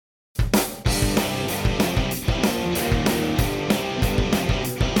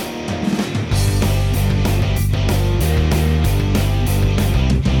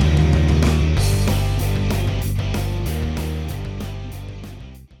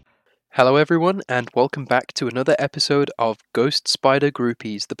Hello, everyone, and welcome back to another episode of Ghost Spider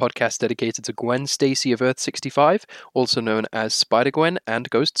Groupies, the podcast dedicated to Gwen Stacy of Earth 65, also known as Spider-Gwen and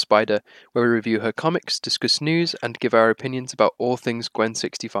Ghost Spider, where we review her comics, discuss news, and give our opinions about all things Gwen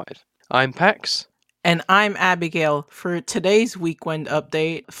 65. I'm Pax. And I'm Abigail. For today's weekend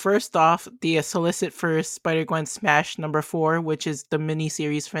update, first off, the solicit for Spider-Gwen Smash number 4, which is the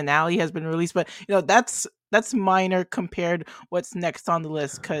miniseries finale, has been released. But that's minor compared what's next on the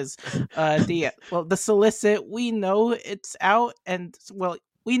list because the solicit, we know it's out, and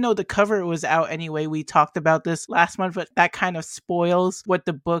we know the cover was out anyway. We talked about this last month, but that kind of spoils what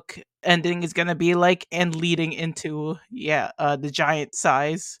the book ending is gonna be like and leading into the giant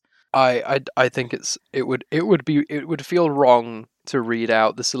size. I think it would feel wrong to read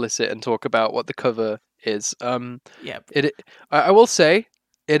out the solicit and talk about what the cover is. Yeah. I will say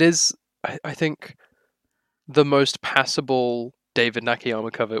it is. I think the most passable David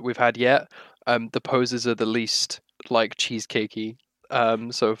Nakayama cover we've had yet. The poses are the least like cheesecakey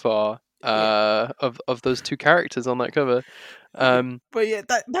so far Yeah. of those two characters on that cover. Yeah, Um, but yeah,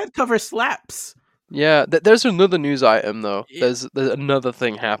 that cover slaps. yeah, there's another news item though. Yeah, There's another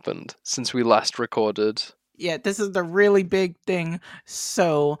thing happened since we last recorded. yeah, this is the really big thing.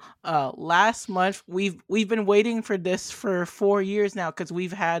 So, last month we've been waiting for this for 4 years now because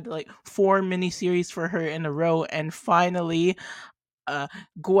we've had like 4 miniseries for her in a row, and finally, uh,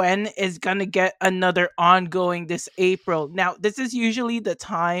 Gwen is gonna get another ongoing this April. Now, this is usually the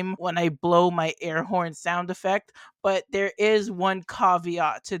time when I blow my air horn sound effect, but there is one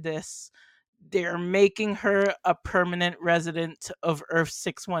caveat to this. They're making her a permanent resident of Earth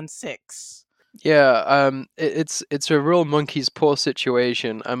 616. Yeah, it's a real monkey's paw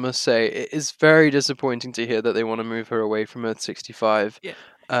situation, I must say. It is very disappointing to hear that they want to move her away from Earth 65. Yeah,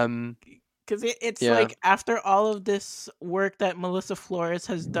 Um, because it's yeah. like after all of this work that Melissa Flores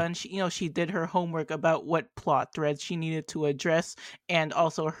has done, she did her homework about what plot threads she needed to address, and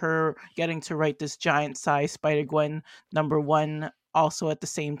also her getting to write this giant size Spider Gwen number 1. Also, at the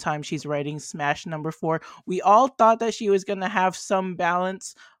same time, she's writing Smash number 4. We all thought that she was gonna have some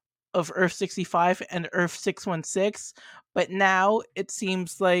balance of Earth 65 and Earth 616, but now it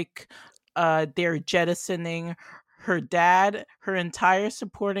seems like they're jettisoning her dad, her entire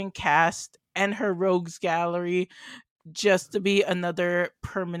supporting cast, and her rogues gallery just to be another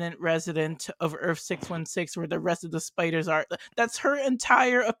permanent resident of Earth 616 where the rest of the spiders are. That's her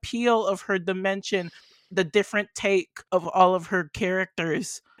entire appeal of her dimension, the different take of all of her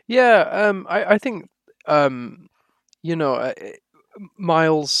characters. Yeah, I think, um,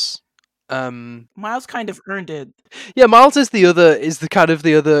 Miles, Miles kind of earned it. yeah, Miles is the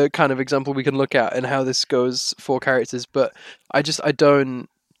other kind of example we can look at and how this goes for characters, but I don't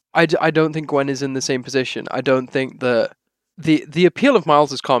think Gwen is in the same position. I don't think that the appeal of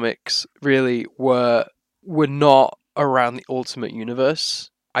Miles's comics really were not around the Ultimate Universe.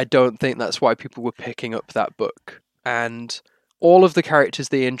 I don't think that's why people were picking up that book. And all of the characters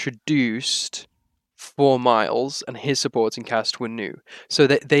they introduced for Miles and his supporting cast were new, so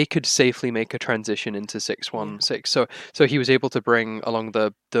that they could safely make a transition into Yeah. 616. So he was able to bring along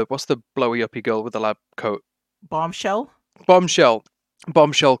the what's the blowy uppy girl with the lab coat? Bombshell? Bombshell.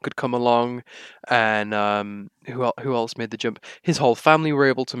 Bombshell could come along, and who else made the jump? His whole family were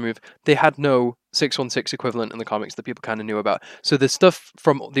able to move. They had no 616 equivalent in the comics that people kind of knew about. So the stuff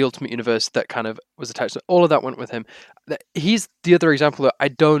from the Ultimate Universe that kind of was attached, all of that went with him. He's the other example that I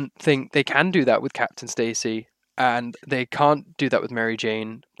don't think they can do that with Captain Stacy, and they can't do that with Mary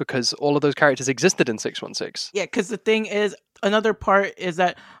Jane because all of those characters existed in 616. Yeah, because the thing is, another part is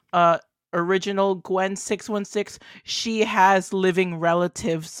that uh original Gwen 616, she has living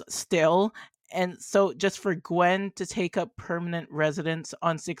relatives still. And so just for Gwen to take up permanent residence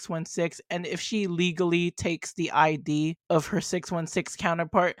on 616, and if she legally takes the ID of her 616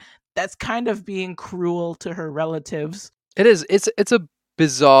 counterpart, that's kind of being cruel to her relatives. It is. It's a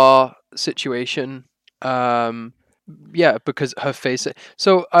bizarre situation. Um, yeah, because her face.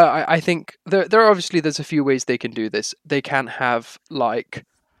 So I think there are obviously there's a few ways they can do this. They can have like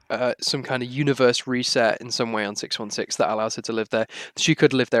some kind of universe reset in some way on 616 that allows her to live there. She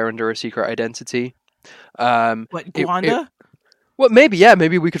could live there under a secret identity. What, It Gwanda? well, maybe yeah,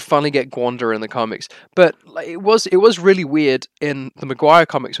 maybe we could finally get Gwanda in the comics. But like, it was really weird in the Maguire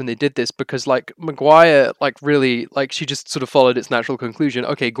comics when they did this because like Maguire like really like she just sort of followed its natural conclusion.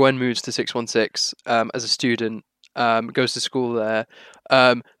 Okay, Gwen moves to 616 as a student, goes to school there,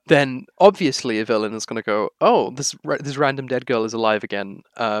 then obviously a villain is going to go, "Oh, this random dead girl is alive again."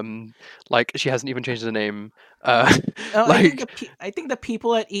 Like she hasn't even changed her name. Uh, like I think the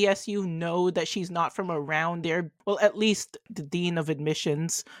people at ESU know that she's not from around there. Well, at least the dean of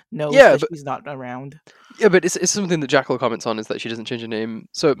admissions knows yeah, that but she's not around. it's something that Jackal comments on is that she doesn't change her name.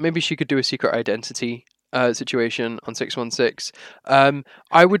 So maybe she could do a secret identity situation on 616.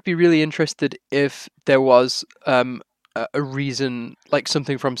 I would be really interested if there was a reason, like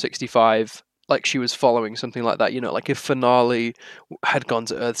something from 65, like she was following something like that. You know, like if Finale had gone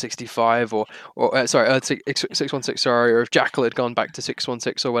to Earth 65, or sorry, Earth 616, sorry, or if Jackal had gone back to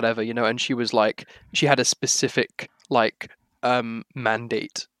 616 or whatever. You know, and she was like she had a specific like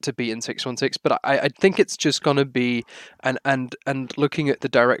mandate to be in 616, but I think it's just gonna be and looking at the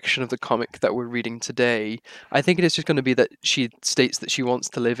direction of the comic that we're reading today, I think it is just gonna be that she states that she wants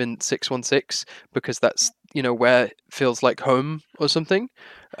to live in 616 because that's, you know, where it feels like home or something.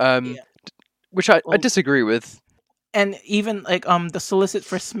 Um Yeah. which I Well, disagree with. and even like the solicit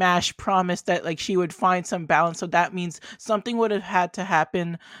for Smash promised that like she would find some balance, so that means something would have had to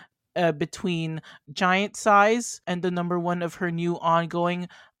happen between Giant Size and the number one of her new ongoing,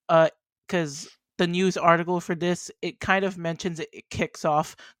 because the news article for this, it kind of mentions it kicks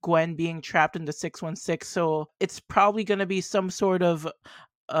off Gwen being trapped in the 616, so it's probably going to be some sort of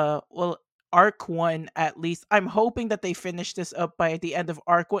well, arc 1 at least. I'm hoping that they finish this up by the end of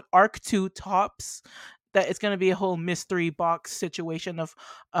arc 1. Arc 2 tops, that it's going to be a whole mystery box situation of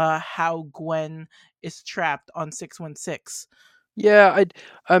how Gwen is trapped on 616. Yeah,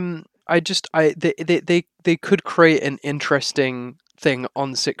 I just they could create an interesting thing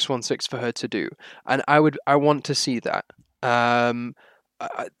on 616 for her to do, and I want to see that. I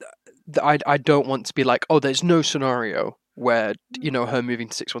I don't want to be like, oh, there's no scenario where, you know, her moving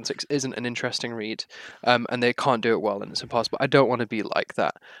to 616 isn't an interesting read, and they can't do it well and it's impossible. I don't want to be like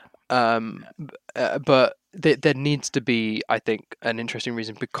that. But there needs to be, I think, an interesting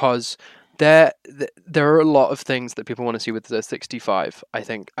reason because there are a lot of things that people want to see with the 65.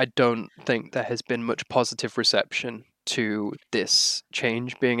 I don't think there has been much positive reception to this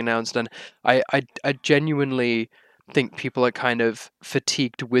change being announced, and I genuinely think people are kind of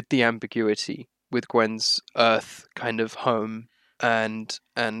fatigued with the ambiguity with Gwen's Earth kind of home and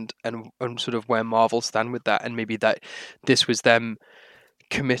sort of where Marvel stand with that, and maybe that this was them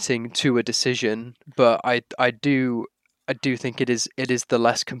committing to a decision, but I do think it is the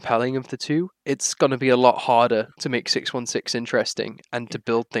less compelling of the two. It's going to be a lot harder to make 616 interesting and to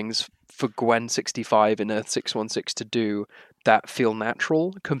build things for Gwen 65 in Earth 616 to do that feel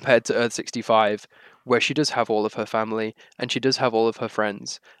natural compared to Earth 65, where she does have all of her family and she does have all of her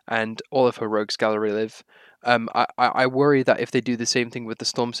friends and all of her rogues gallery live. I worry that if they do the same thing with the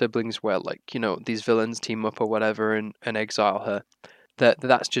Storm siblings, where, like, you know, these villains team up or whatever and exile her,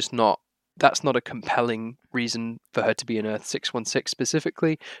 that's just not, that's not a compelling reason for her to be in Earth 616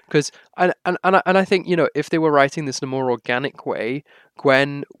 specifically. Because and I think, you know, if they were writing this in a more organic way,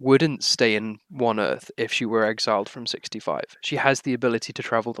 Gwen wouldn't stay in one Earth if she were exiled from 65. She has the ability to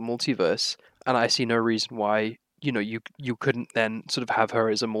travel the multiverse, and I see no reason why, you know, you couldn't then sort of have her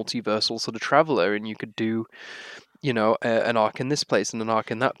as a multiversal sort of traveler, and you could do, you know, an arc in this place and an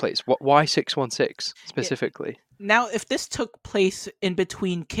arc in that place. Why 616 Yeah. specifically? Now, if this took place in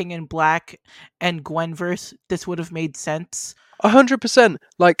between King and Black and Gwenverse, this would have made sense. 100%.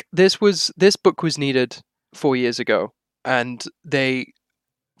 Like this book was needed 4 years ago, and they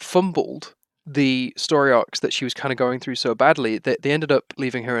fumbled the story arcs that she was kind of going through so badly that they ended up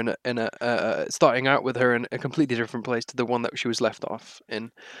leaving her in a starting out with her in a completely different place to the one that she was left off in.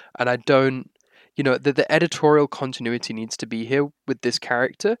 And I don't, you know, the editorial continuity needs to be here with this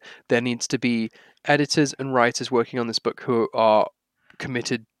character. There needs to be editors and writers working on this book who are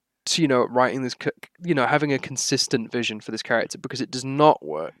committed to, you know, writing this, you know, having a consistent vision for this character, because it does not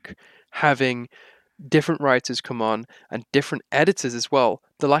work having different writers come on and different editors as well.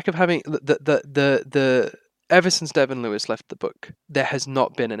 The lack of having the ever since Devin Lewis left the book, there has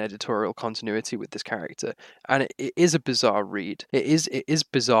not been an editorial continuity with this character, and it is a bizarre read. It is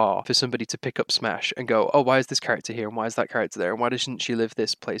bizarre for somebody to pick up Smash and go, oh, why is this character here and why is that character there and why doesn't she live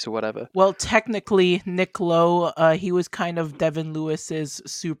this place or whatever. Well, technically, Nick Lowe, he was kind of Devin Lewis's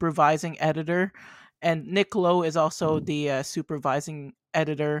supervising editor, and Nick Lowe is also the supervising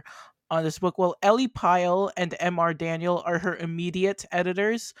editor on this book. Well, Ellie Pyle and M.R. Daniel are her immediate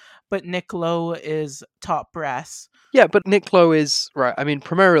editors, but Nick Lowe is top brass. Yeah, but Nick Lowe is right. I mean,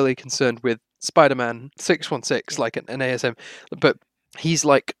 primarily concerned with Spider-Man Yeah. 616, like an ASM, but he's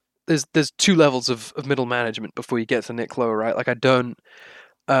like, there's two levels of middle management before you get to Nick Lowe, right? Like I don't.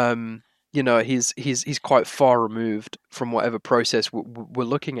 he's quite far removed from whatever process we're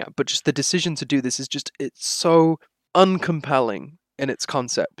looking at. But just the decision to do this is just it's so uncompelling in its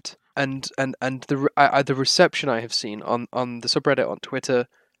concept, and the reception I have seen on the subreddit on Twitter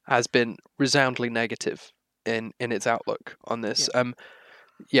has been resoundingly negative in its outlook on Yeah. this.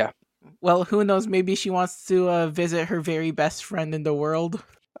 Yeah, Well, who knows? Maybe she wants to visit her very best friend in the world.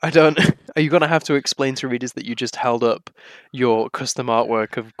 I don't. Are you gonna have to explain to readers that you just held up your custom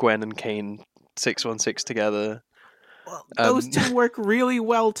artwork of Gwen and Kane 616 together? Well, those Um, two work really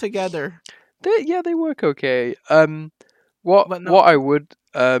well together. they work okay. But What no, I would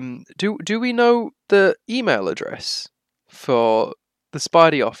do we know the email address for the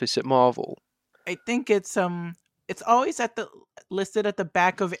Spidey office at Marvel? I think it's always at the listed at the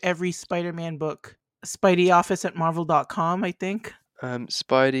back of every Spider-Man book. Spidey office at marvel.com, I think.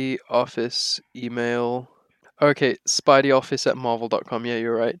 Spidey office email. Okay, Spidey office at marvel.com. Yeah,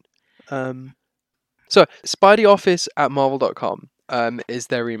 you're right. So Spidey office at marvel.com is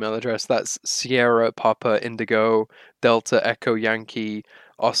their email address. That's Sierra Papa Indigo Delta Echo Yankee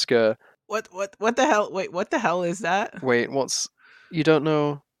Oscar. What the hell? Wait, what the hell is that? Wait, what's you don't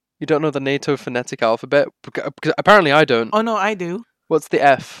know? You don't know the NATO phonetic alphabet? Because apparently I don't. Oh no, I do. What's the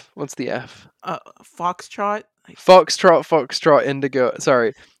F? What's the F? Foxtrot. Foxtrot, Foxtrot, Indigo.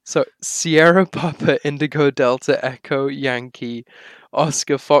 Sorry. So Sierra Papa Indigo Delta Echo Yankee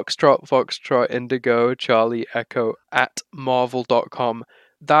Oscar Foxtrot, Foxtrot, Indigo Charlie Echo at marvel.com.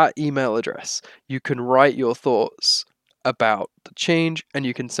 That email address, you can write your thoughts about the change and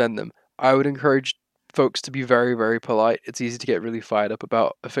you can send them. I would encourage folks to be very, very polite. It's easy to get really fired up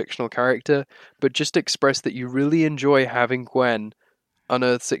about a fictional character, but just express that you really enjoy having Gwen on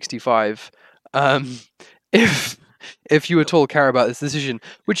Earth 65. Um, if if you at all care about this decision,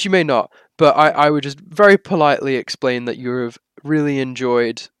 which you may not, but Yeah, I would just very politely explain that you have really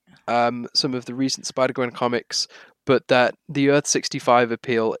enjoyed some of the recent Spider-Gwen comics, but that the Earth 65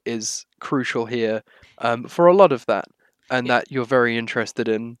 appeal is crucial here for a lot of that, and yeah, that you're very interested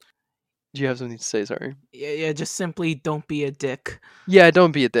in. Do you have something to say? Sorry. yeah. Just simply don't be a dick. Yeah,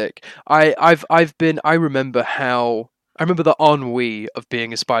 don't be a dick. I've been. I remember the ennui of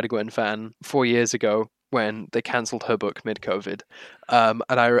being a Spider Gwen fan 4 years ago when they cancelled her book mid COVID, and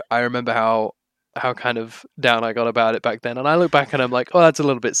I remember how kind of down I got about it back then. And I look back and I'm like, oh, that's a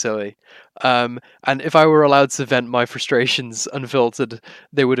little bit silly. And if I were allowed to vent my frustrations unfiltered,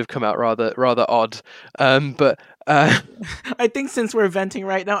 they would have come out rather odd. But I think since we're venting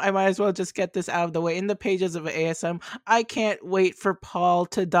right now, I might as well just get this out of the way. In the pages of ASM, I can't wait for Paul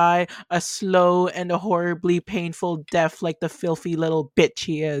to die a slow and a horribly painful death like the filthy little bitch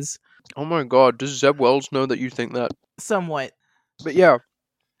he is. oh my god, does Zeb Wells know that you think that? Somewhat. But yeah,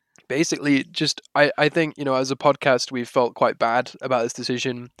 basically just I think as a podcast we've felt quite bad about this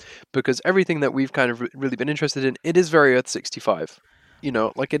decision because everything that we've kind of really been interested in, it is very Earth 65.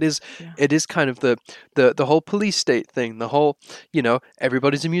 Like Yeah. it is kind of the whole police state thing, the whole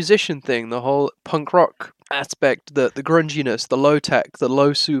everybody's a musician thing, the whole punk rock aspect, the grunginess, the low tech, the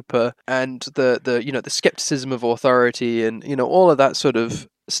low super, and the skepticism of authority, and all of that sort of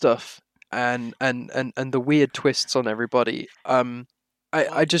stuff, and the weird twists on everybody. I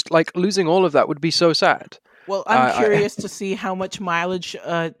Well, just like losing all of that would be so sad. Well, I'm I curious to see how much mileage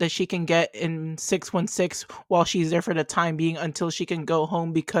that she can get in 616 while she's there for the time being until she can go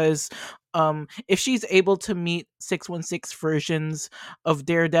home because if she's able to meet 616 versions of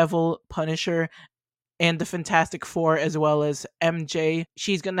Daredevil, Punisher, and the Fantastic Four as well as MJ,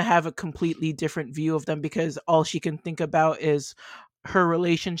 she's going to have a completely different view of them because all she can think about is her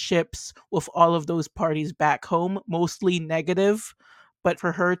relationships with all of those parties back home, mostly negative. But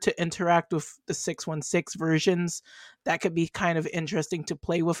for her to interact with the 616 versions, that could be kind of interesting to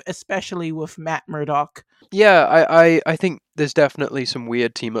play with, especially with Matt Murdock. Yeah, I think there's definitely some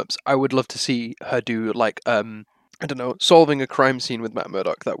weird team ups. I would love to see her do like I don't know, solving a crime scene with Matt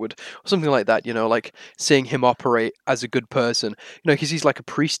Murdock. That would something like that. Like seeing him operate as a good person. Because he's like a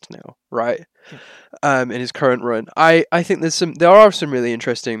priest now, right? Yeah. In his current run, I think there are some really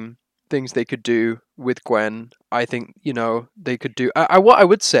interesting things they could do with Gwen. I think they could do. What I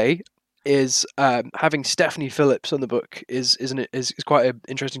would say is having Stephanie Phillips on the book is quite an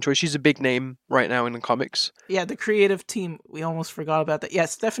interesting choice. She's a big name right now in the comics. Yeah, the creative team, we almost forgot about that. Yeah,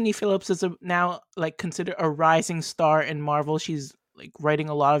 Stephanie Phillips is now like considered a rising star in Marvel. She's like writing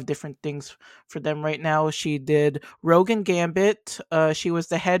a lot of different things for them right now. She did Rogue and Gambit. She was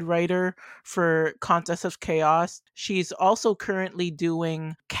the head writer for Contest of Chaos. She's also currently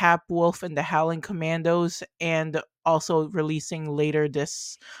doing Cap Wolf and the Howling Commandos, and also releasing later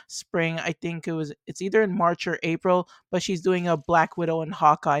this spring. I think it's either in March or April, but she's doing a Black Widow and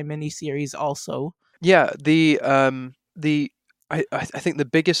Hawkeye miniseries also. Yeah, the I think the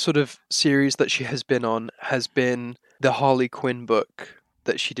biggest sort of series that she has been on has been the Harley Quinn book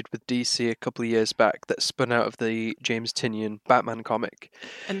that she did with DC a couple of years back that spun out of the James Tynion Batman comic.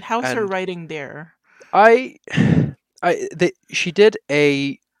 And how's her And writing there? I she did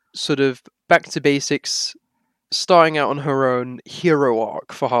a sort of back to basics, starting out on her own hero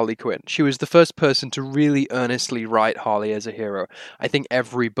arc for Harley Quinn. She was the first person to really earnestly write Harley as a hero. I think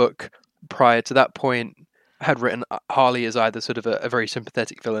every book prior to that point had written Harley as either sort of a very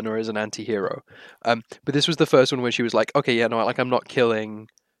sympathetic villain or as an anti-hero. But this was the first one where she was like, okay, yeah, no, like I'm not killing.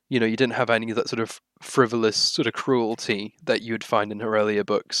 You know, you didn't have any of that sort of frivolous sort of cruelty that you'd find in her earlier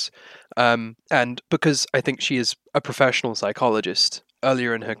books. And because I think she is a professional psychologist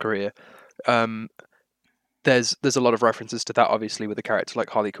earlier in her career, um, there's a lot of references to that, obviously, with a character like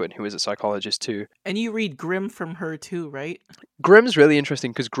Harley Quinn, who is a psychologist too. And you read Grimm from her too, right? Grimm's really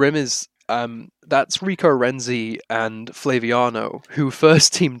interesting because Grimm is that's Rico Renzi and Flaviano who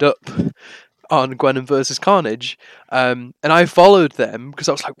first teamed up on Gwen versus Carnage, and I followed them because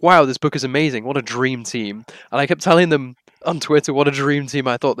I was like, "Wow, this book is amazing! What a dream team!" And I kept telling them on Twitter what a dream team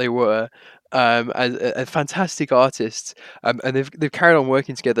I thought they were, as fantastic artists, and they've carried on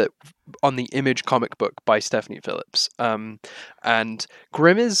working together on the Image comic book by Stephanie Phillips, and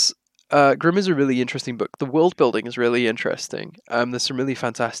Grimm is. Grimm is a really interesting book. The world building is really interesting. There's some really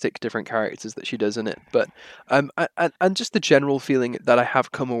fantastic different characters that she does in it, but and just the general feeling that I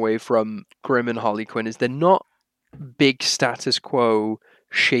have come away from Grimm and Harley Quinn is they're not big status quo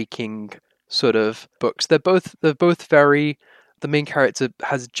shaking sort of books. They're both very. The main character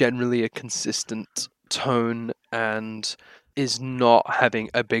has generally a consistent tone and is not having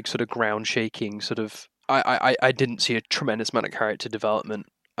a big sort of ground shaking sort of. I didn't see a tremendous amount of character development.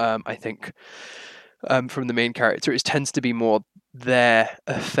 I think from the main character, it tends to be more their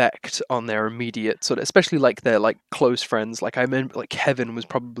effect on their immediate sort of, especially like their like close friends. Like I remember, like Kevin was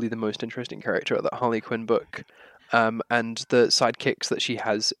probably the most interesting character of that Harley Quinn book, and the sidekicks that she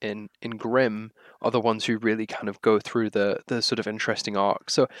has in Grimm are the ones who really kind of go through the sort of interesting arc.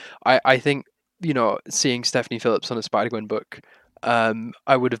 So I think seeing Stephanie Phillips on a Spider-Gwen book.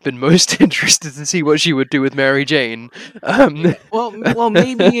 I would have been most interested to see what she would do with Mary Jane. Yeah. Well,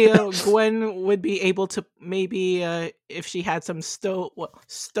 maybe Gwen would be able to maybe if she had some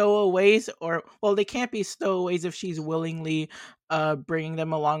stowaways, or well, they can't be stowaways if she's willingly bringing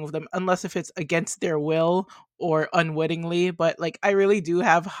them along with them, unless if it's against their will or unwittingly. But like, I really do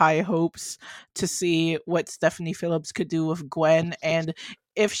have high hopes to see what Stephanie Phillips could do with Gwen, and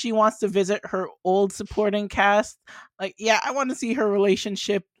if she wants to visit her old supporting cast, like yeah, I want to see her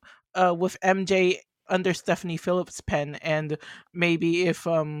relationship with MJ under Stephanie Phillips' pen, and maybe if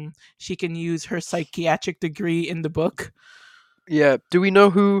she can use her psychiatric degree in the book. Yeah. Do we know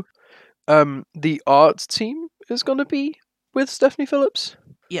who the art team is going to be with Stephanie Phillips?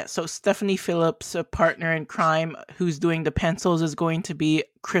 Yeah, so Stephanie Phillips, a partner in crime who's doing the pencils, is going to be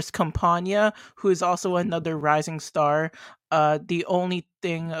Chris Campagna, who is also another rising star. The only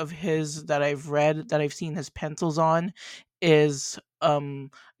thing of his that I've read that I've seen his pencils on is I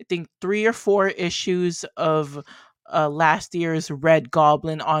think 3 or 4 issues of last year's Red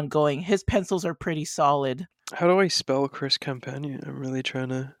Goblin ongoing. His pencils are pretty solid. How do I spell Chris Campagna? I'm really trying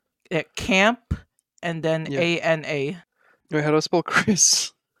to. Camp and then Yeah. ANA. Wait, how do I spell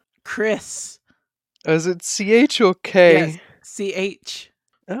Chris? Chris. Is it CH or Yes, K? CH.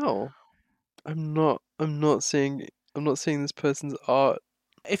 Oh, I'm not. I'm not seeing. I'm not seeing this person's art.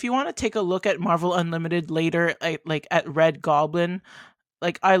 If you want to take a look at Marvel Unlimited later, like at Red Goblin,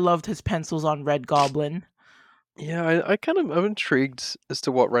 like I loved his pencils on Red Goblin. Yeah, I kind of I'm intrigued as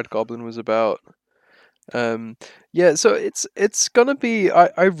to what Red Goblin was about. Um, yeah, so it's gonna be.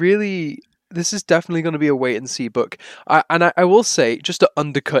 I really. This is definitely going to be a wait and see book. I will say, just to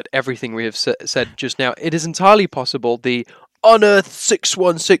undercut everything we have said just now, it is entirely possible the Unearth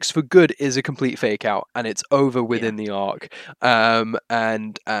 616 for good is a complete fake out, and it's over Yeah. within the arc. And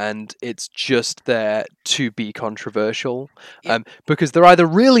it's just there to be controversial. Yeah. Because they're either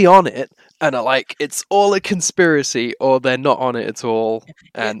really on it and are like it's all a conspiracy, or they're not on it at all.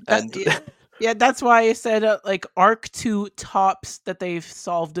 Yeah, And Yeah, that's why I said like arc 2 tops that they've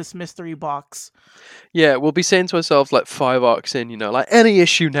solved this mystery box. Yeah, we'll be saying to ourselves like 5 arcs in, like any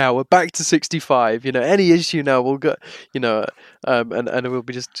issue now, we're back to 65. Any issue now, we'll go, you know, and it will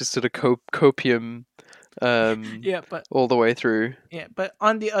be just sort of copium, um, Yeah, but all the way through.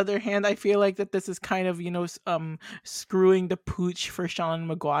 on the other hand, I feel like that this is kind of screwing the pooch for Sean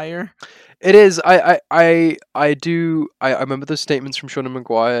Maguire. It is. I do. I remember those statements from Sean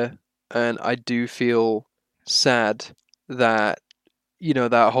Maguire, and I do feel sad that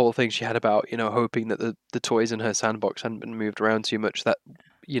that whole thing she had about hoping that the toys in her sandbox hadn't been moved around too much. That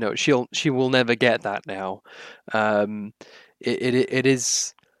she will never get that now. Um, it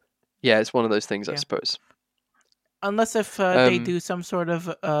is. Yeah, it's one of those things, I Yeah. suppose. Unless if they Um, do some sort of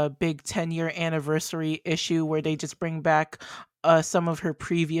big 10-year anniversary issue where they just bring back some of her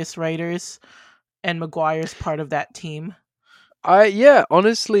previous writers and Maguire's part of that team. yeah,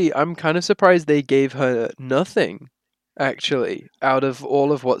 honestly, I'm kind of surprised they gave her nothing. Actually, out of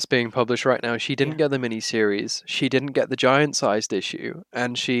all of what's being published right now, she Yeah. didn't get the miniseries, she didn't get the giant-sized issue,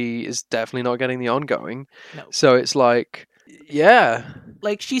 and she is definitely not getting the ongoing. No. So it's like, yeah,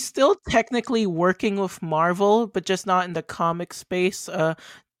 Like she's still technically working with Marvel, but just not in the comic space.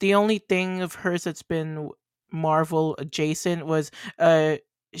 The only thing of hers that's been Marvel adjacent was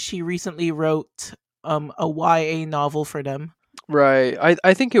she recently wrote a YA novel for them. right.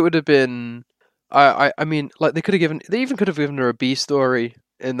 I think it would have been, I mean, like they even could have given her a B story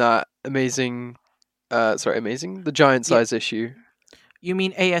in that amazing, the Yeah, giant-size issue. you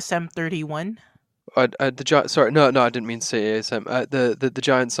mean ASM 31? The giant. Sorry, no, no, I didn't mean to say ASM. The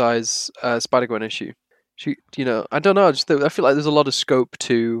giant size Spider-Gwen issue. She, I don't know. I feel like there's a lot of scope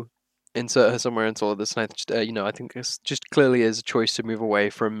to insert her somewhere into all of this, and I think this just clearly is a choice to move away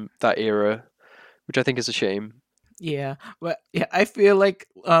from that era, which I think is a shame. Yeah, but yeah, I feel like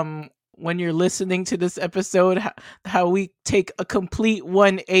when you're listening to this episode, how we take a complete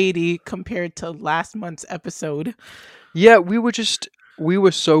 180 compared to last month's episode. Yeah, we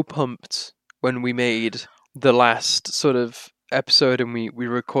were so pumped when we made the last sort of episode and we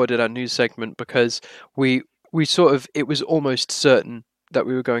recorded our news segment because we we sort of it was almost certain that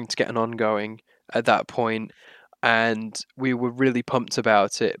we were going to get an ongoing at that point and we were really pumped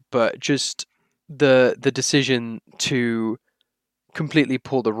about it, but just the decision to completely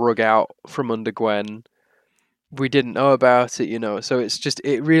pull the rug out from under Gwen, we didn't know about it. So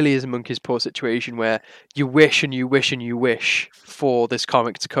it really is a monkey's paw situation where you wish and you wish and you wish for this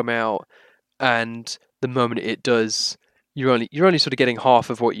comic to come out, and the moment it does, you're only sort of getting half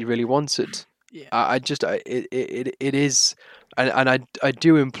of what you really wanted. Yeah. It is, and I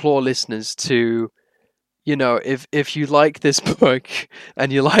do implore listeners to, if you like this book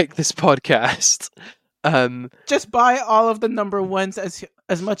and you like this podcast, um, Just buy all of the number ones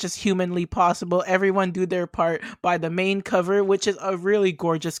as much as humanly possible. Everyone do their part. Buy the main cover, which is a really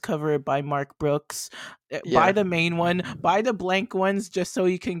gorgeous cover by Mark Brooks. Buy yeah. the main one. Buy the blank ones just so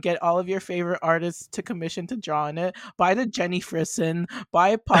you can get all of your favorite artists to commission to draw on it. Buy the Jenny Frisson.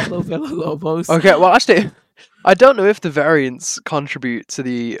 Buy Pablo Villalobos. Okay, well, actually, I don't know if the variants contribute to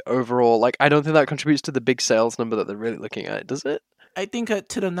the overall. Like, I don't think that contributes to the big sales number that they're really looking at, does it? I think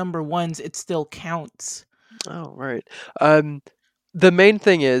to the number ones, it still counts. Oh, right. Um, the main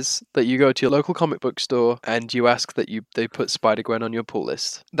thing is that you go to your local comic book store and you ask that they put Spider Gwen on your pull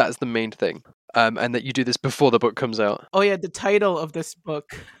list. That's the main thing. And that you do this before the book comes out. Oh yeah, the title of this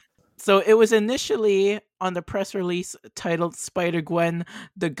book. So it was initially on the press release titled Spider-Gwen,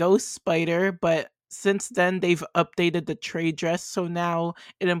 the Ghost Spider, but since then they've updated the trade dress, so now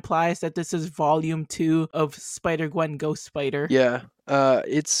it implies that this is volume 2 of Spider-Gwen Ghost Spider. Yeah.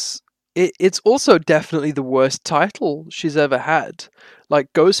 It's also definitely the worst title she's ever had.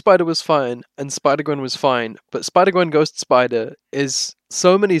 Like Ghost Spider was fine and Spider Gwen was fine, but Spider Gwen Ghost Spider is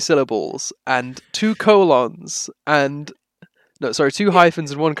so many syllables and two colons and no, sorry, two Yeah,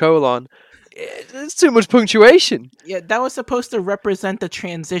 hyphens and one colon. It's too much punctuation. yeah, that was supposed to represent the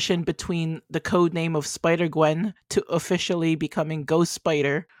transition between the code name of Spider-Gwen to officially becoming Ghost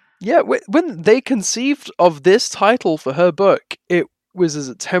Spider. Yeah, when they conceived of this title for her book, it was as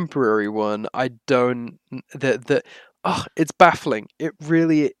a temporary one. I don't that it's baffling. It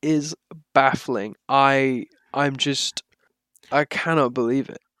really is baffling. I cannot believe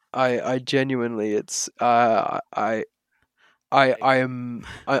it. I genuinely it's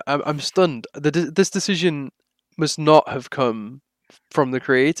I'm stunned. This decision must not have come from the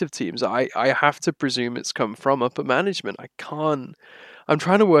creative teams. I have to presume it's come from upper management. I'm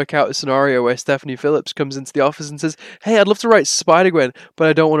trying to work out a scenario where Stephanie Phillips comes into the office and says, "Hey, I'd love to write Spider-Gwen, but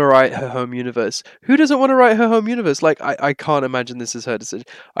I don't want to write her home universe." Who doesn't want to write her home universe? Like, I can't imagine this is her decision.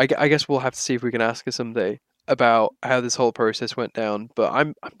 I guess we'll have to see if we can ask her someday about how this whole process went down. But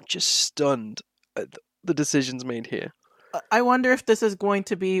I'm just stunned at the decisions made here. I wonder if this is going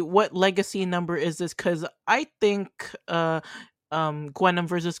to be what legacy number is this? Because I think Gwen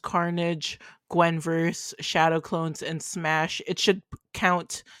versus Carnage, Gwenverse, Shadow Clones, and Smash, it should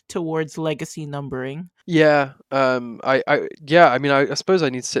count towards legacy numbering. Yeah, yeah. I mean, I suppose I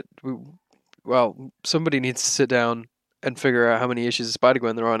need to sit. Well, somebody needs to sit down and figure out how many issues of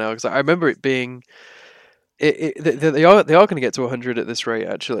Spider-Gwen there are now. Because I remember it being, they are going to get to 100 at this rate.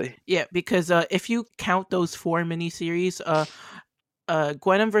 Actually, Yeah, because if you count those four miniseries,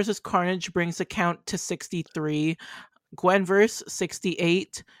 Gwen versus Carnage brings the count to 63, Gwenverse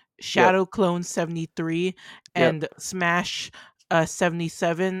 68, yep, Shadow Clone 73, yep. and Smash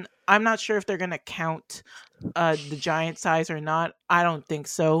 77. I'm not sure if they're gonna count the giant size or not. I don't think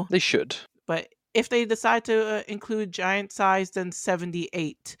so. They should. But if they decide to include giant size, then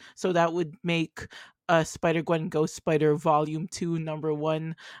 78. So that would make Spider Gwen Ghost Spider Volume 2, Number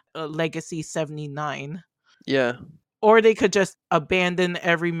 1, Legacy 79. Yeah. Or they could just abandon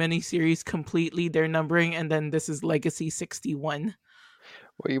every miniseries completely, their numbering, and then this is Legacy 61.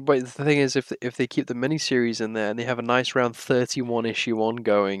 But the thing is, if they keep the miniseries in there and they have a nice round 31 issue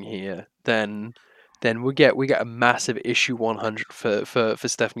ongoing here, then we get a massive issue 100 for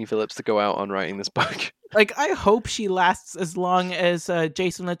Stephanie Phillips to go out on writing this book. Like, I hope she lasts as long as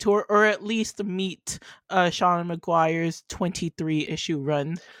Jason Latour, or at least meet Sean McGuire's 23 issue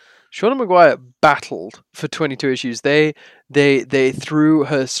run. Shauna Maguire battled for 22 issues. They threw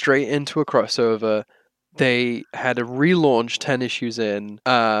her straight into a crossover. They had a relaunch 10 issues in.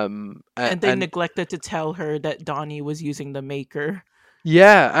 And they And neglected to tell her that Donnie was using the Maker.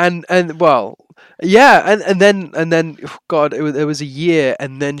 yeah, and well, yeah, and then God, it was a year,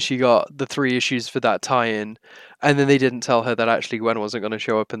 and then she got the 3 issues for that tie-in, and then they didn't tell her that actually Gwen wasn't going to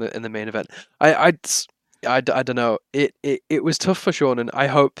show up in the main event. I don't know. It was tough for Sean, and I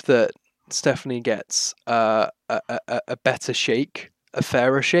hope that Stephanie gets a better shake, a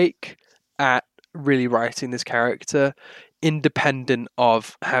fairer shake at really writing this character, independent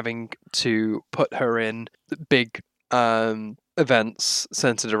of having to put her in big events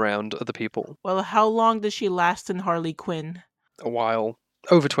centered around other people. Well, how long does she last in Harley Quinn? A while,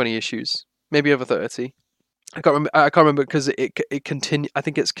 over 20 issues, maybe over 30. I can't remember because it continue. I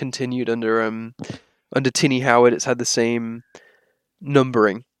think it's continued under Tinny Howard. It's had the same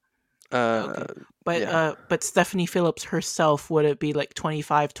numbering. Okay. Yeah, But Stephanie Phillips herself, would it be like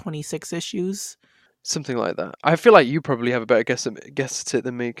 25, 26 issues? something like that. I feel like you probably have a better guess at it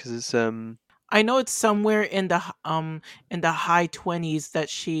than me because it's I know it's somewhere in the high 20s that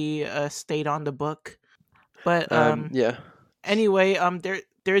she stayed on the book. But yeah. anyway,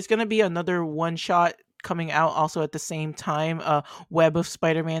 there's gonna be another one shot coming out also at the same time, Web of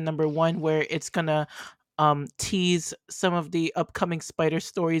Spider-Man number 1, where it's gonna tease some of the upcoming Spider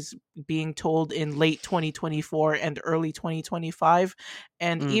stories being told in late 2024 and early 2025.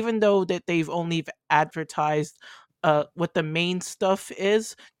 And Mm. even though that they've only advertised what the main stuff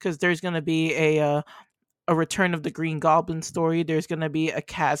is, because there's gonna be a Return of the Green Goblin story. There's gonna be a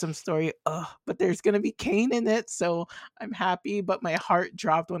Chasm story. Ugh, but there's gonna be Kane in it, so I'm happy. But my heart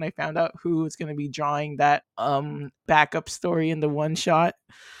dropped when I found out who was gonna be drawing that backup story in the one shot.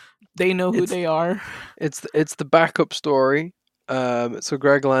 They know who It's they are. it's the backup story. So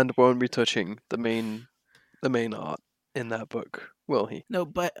Greg Land won't be touching the main art in that book, will he? No,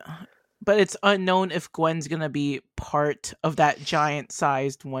 but it's unknown if Gwen's gonna be part of that giant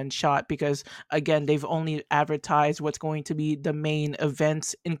sized one shot, because again they've only advertised what's going to be the main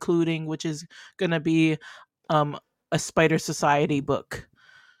events, including which is gonna be um a Spider Society book.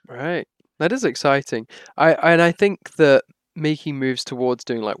 Right. That is exciting. I think that making moves towards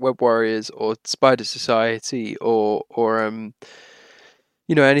doing like Web Warriors or Spider Society or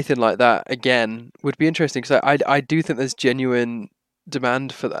anything like that again would be interesting because I do think there's genuine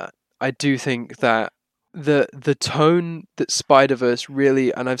demand for that. I do think that the tone that Spider Verse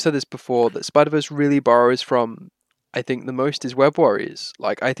really, and I've said this before, that Spider Verse really borrows from, I think the most is Web Warriors.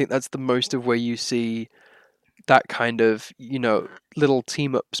 Like I think that's the most of where you see that kind of little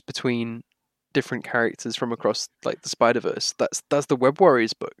team ups between different characters from across like the Spider Verse. That's the Web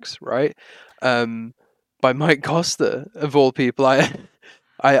Warriors books, right? Um, by Mike Costa of all people. I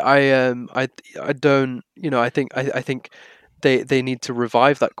don't I think they need to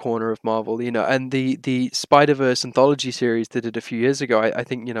revive that corner of Marvel, and the Spider Verse anthology series they did a few years ago. I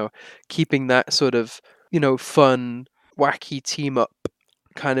think keeping that sort of fun wacky team up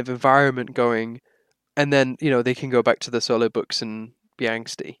kind of environment going, and then they can go back to the solo books and be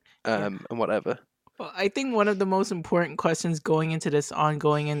angsty, Yeah. and whatever. Well, I think one of the most important questions going into this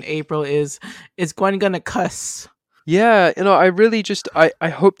ongoing in April is Gwen gonna cuss? Yeah, I really just I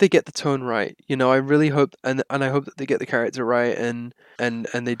hope they get the tone right. I really hope, and I hope that they get the character right, and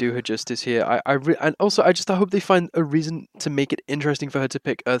they do her justice here. And also I hope they find a reason to make it interesting for her to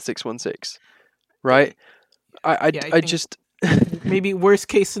pick Earth 616, right? I I yeah, I I think just maybe worst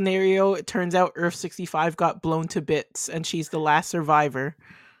case scenario, it turns out Earth 65 got blown to bits and she's the last survivor.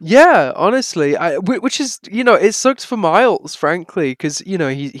 Yeah, honestly, which is it sucks for Miles, frankly, because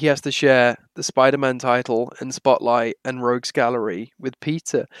he has to share the Spider-Man title and spotlight and Rogues Gallery with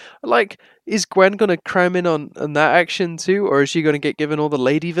Peter. Like, is Gwen gonna cram in on that action too, or is she gonna get given all the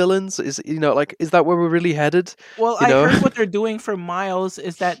lady villains? Is that where we're really headed? Well, You I know? heard what they're doing for Miles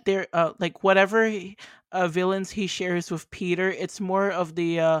is that they're like whatever villains he shares with Peter, it's more of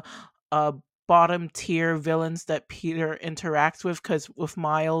the uh bottom tier villains that Peter interacts with, cuz with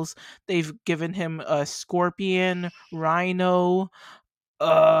Miles, they've given him a Scorpion, Rhino,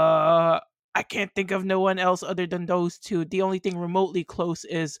 uh I can't think of no one else other than those two. The only thing remotely close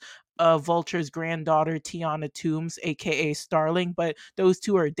is Vulture's granddaughter Tiana Toombs, aka Starling, but those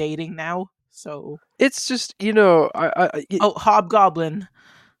two are dating now. So It's just oh, Hobgoblin.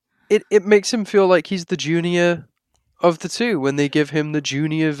 it makes him feel like he's the junior of the two when they give him the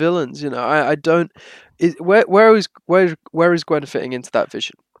junior villains. I don't. Where is Gwen fitting into that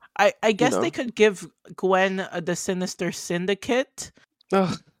vision? I You guess they know. could give Gwen the Sinister Syndicate.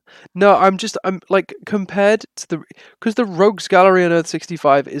 Ugh. No, I'm like compared to because the Rogues Gallery on Earth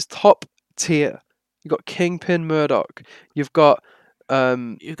 65 is top tier. You got Kingpin Murdoch. You've got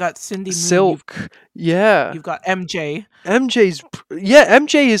um You've got Cindy Moon. Silk. Yeah. You've got MJ.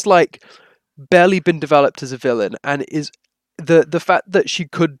 MJ is like barely been developed as a villain, and is the fact that she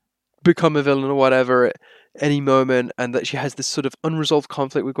could become a villain or whatever at any moment, and that she has this sort of unresolved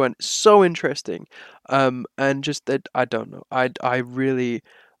conflict with Gwen, so interesting. And just that I don't know. I really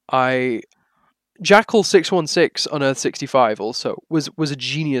I Jackal 616 on Earth 65 also was a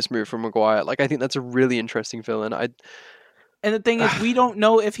genius move from Maguire. Like, I think that's a really interesting villain. I And the thing is, we don't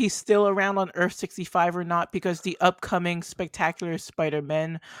know if he's still around on Earth 65 or not because the upcoming Spectacular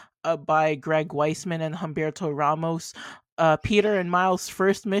Spider-Man by Greg Weisman and Humberto Ramos, Peter and Miles'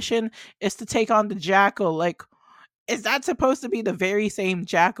 first mission is to take on the Jackal. Like, is that supposed to be the very same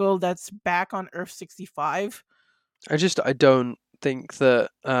Jackal that's back on Earth 65? I don't think that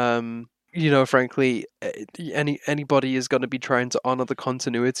frankly, anybody is going to be trying to honor the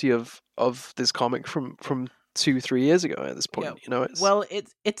continuity of this comic from 2-3 years ago at this Yeah. point. It's Well,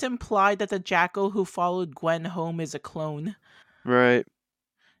 it's implied that the Jackal who followed Gwen home is a clone. right.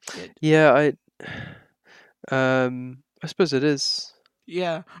 Yeah, Yeah, I suppose it is.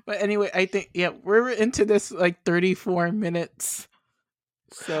 yeah. But anyway, I think we're into this like 34 minutes.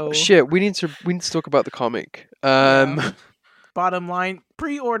 So Shit, we need to talk about the comic. yeah. Bottom line,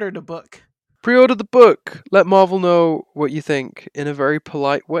 pre-order the book. Pre-order the book. Let Marvel know what you think in a very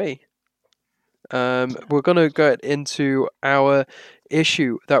polite way. We're going to get into our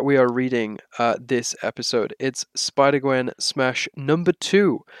issue that we are reading this episode. It's Spider-Gwen Smash number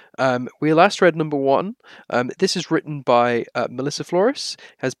 2. We last read number 1. This is written by Melissa Flores,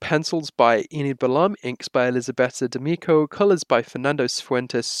 has pencils by Enid Balam, inks by Elisabetta D'Amico, colors by Fernando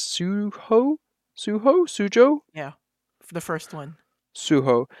Fuentes Sujo? Yeah, for the first one.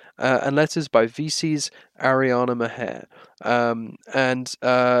 Suho, and letters by VC's Ariana Maher.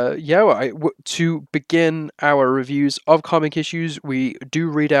 To begin our reviews of comic issues, we do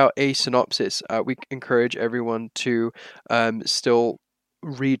read out a synopsis. We encourage everyone to still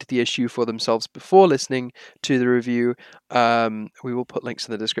read the issue for themselves before listening to the review. We will put links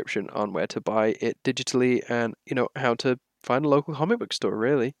in the description on where to buy it digitally and how to find a local comic book store.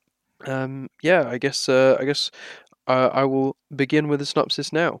 Really. I will begin with a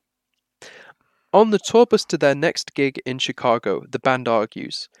synopsis now. On the tour bus to their next gig in Chicago, the band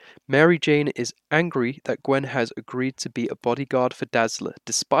argues. Mary Jane is angry that Gwen has agreed to be a bodyguard for Dazzler,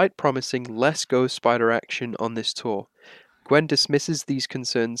 despite promising less Ghost Spider action on this tour. Gwen dismisses these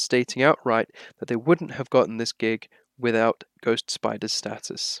concerns, stating outright that they wouldn't have gotten this gig without Ghost Spider's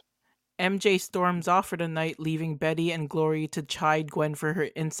status. MJ storms off for the night, leaving Betty and Glory to chide Gwen for her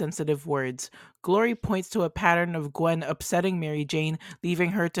insensitive words. Glory points to a pattern of Gwen upsetting Mary Jane,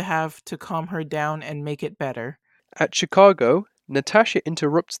 leaving her to have to calm her down and make it better. At Chicago, Natasha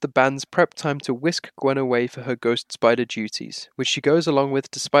interrupts the band's prep time to whisk Gwen away for her Ghost Spider duties, which she goes along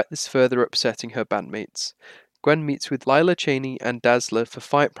with despite this further upsetting her bandmates. Gwen meets with Lila Cheney and Dazzler for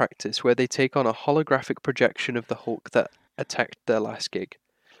fight practice, where they take on a holographic projection of the Hulk that attacked their last gig.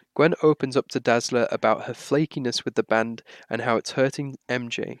 Gwen opens up to Dazzler about her flakiness with the band and how it's hurting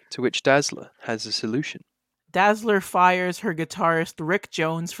MJ, to which Dazzler has a solution. Dazzler fires her guitarist Rick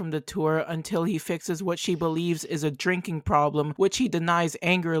Jones from the tour until he fixes what she believes is a drinking problem, which he denies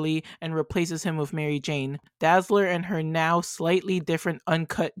angrily and replaces him with Mary Jane. Dazzler and her now slightly different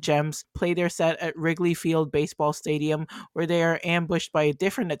Uncut Gems play their set at Wrigley Field Baseball Stadium, where they are ambushed by a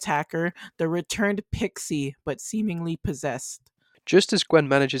different attacker, the returned Pixie, but seemingly possessed. Just as Gwen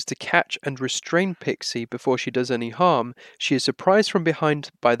manages to catch and restrain Pixie before she does any harm, she is surprised from behind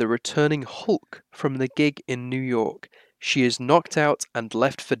by the returning Hulk from the gig in New York. She is knocked out and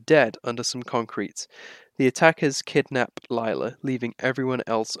left for dead under some concrete. The attackers kidnap Lila, leaving everyone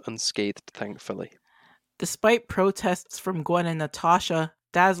else unscathed, thankfully. Despite protests from Gwen and Natasha,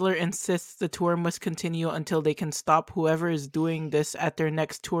 Dazzler insists the tour must continue until they can stop whoever is doing this at their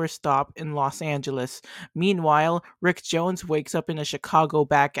next tour stop in Los Angeles. Meanwhile, Rick Jones wakes up in a Chicago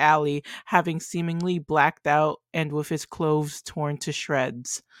back alley, having seemingly blacked out and with his clothes torn to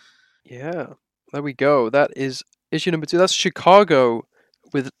shreds. Yeah, there we go. That is issue number 2. That's Chicago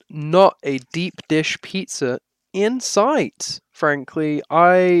with not a deep dish pizza in sight. Frankly,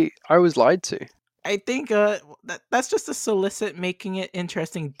 I was lied to. I think that's just a solicit making it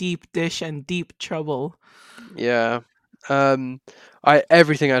interesting. Deep dish and deep trouble. Yeah. Um, I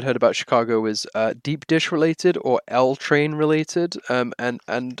everything I'd heard about Chicago was deep dish related or L train related.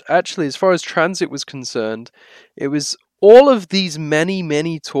 And actually, as far as transit was concerned, it was all of these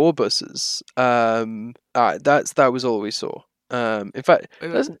many tour buses. That was all we saw. In fact,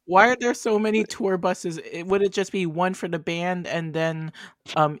 Why are there so many tour buses? Would it just be one for the band, and then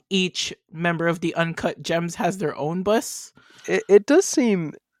each member of the Uncut Gems has their own bus? it does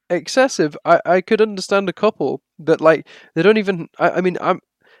seem excessive. I could understand a couple that like they don't even. I mean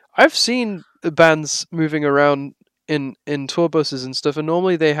I've seen bands moving around in tour buses and stuff, and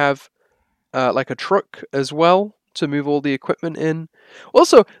normally they have like a truck as well to move all the equipment in.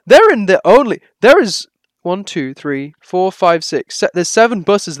 Also, there is one, two, three, four, five, six. There's 7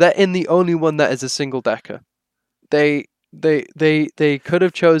 buses. They're in the only one that is a single decker. They could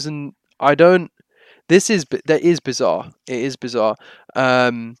have chosen. I don't. That is bizarre. It is bizarre.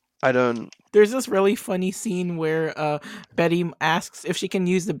 I don't. There's this really funny scene where Betty asks if she can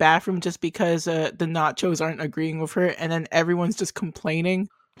use the bathroom just because the nachos aren't agreeing with her, and then everyone's just complaining.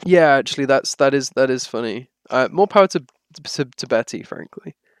 Yeah, actually, that is funny. More power to Betty,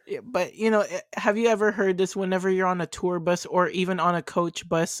 frankly. Yeah, but have you ever heard this whenever you're on a tour bus or even on a coach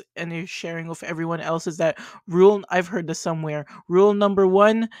bus and you're sharing with everyone else? Is that rule? I've heard this somewhere. Rule number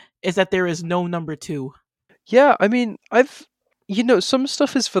 1 is that there is no number 2. Yeah, I mean, some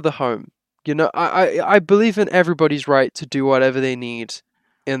stuff is for the home. I believe in everybody's right to do whatever they need.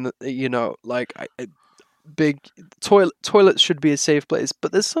 Big toilets should be a safe place,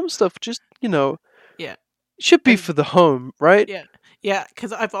 but there's some stuff just Yeah, should be and for the home, right? yeah, yeah.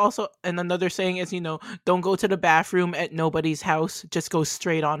 Because I've also and another saying is don't go to the bathroom at nobody's house. Just go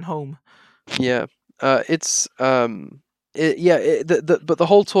straight on home. Yeah. It's yeah, but the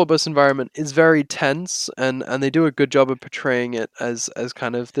whole tour bus environment is very tense, and they do a good job of portraying it as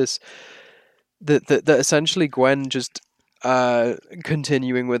kind of this that essentially Gwen just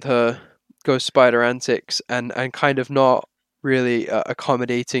continuing with her Ghost Spider antics and kind of not really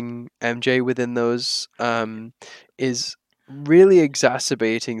accommodating MJ within those is really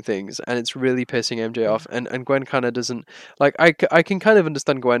exacerbating things, and it's really pissing MJ Yeah. off, and Gwen kind of doesn't like I can kind of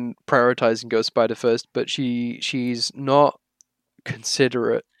understand Gwen prioritizing Ghost Spider first, but she's not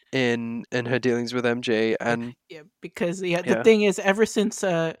considerate in her dealings with MJ. Yeah, And yeah, because the yeah. thing is, ever since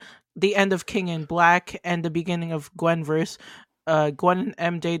the end of King in Black and the beginning of Gwenverse, Gwen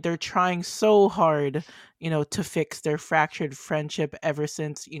and MJ, they're trying so hard, to fix their fractured friendship ever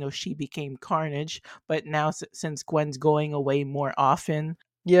since she became Carnage. But now, since Gwen's going away more often,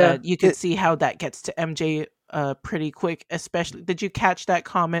 Yeah, you could see how that gets to MJ pretty quick. Especially, did you catch that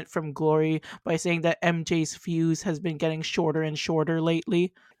comment from Glory by saying that MJ's fuse has been getting shorter and shorter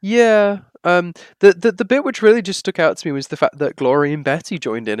lately? yeah. The bit which really just stuck out to me was the fact that Glory and Betty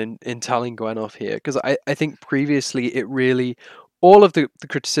joined in telling Gwen off here, because I think previously it really all of the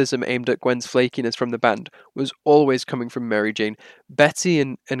criticism aimed at Gwen's flakiness from the band was always coming from Mary Jane. Betty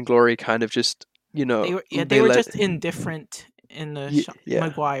and Glory kind of just They they were let just indifferent in the yeah,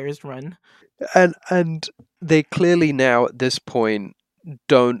 Maguire's run. and they clearly now at this point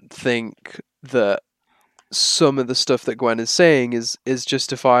don't think that some of the stuff that Gwen is saying is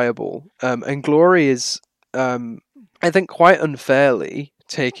justifiable. And Glory is, I think, quite unfairly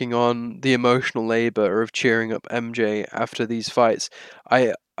taking on the emotional labor of cheering up MJ after these fights.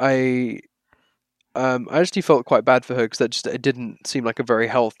 I I actually felt quite bad for her because that just it didn't seem like a very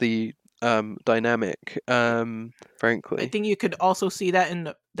healthy dynamic. Yeah. I Frankly. think you could also see that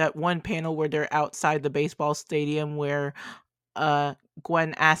in that one panel where they're outside the baseball stadium where uh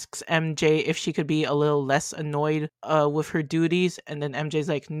Gwen asks MJ if she could be a little less annoyed with her duties, and then MJ's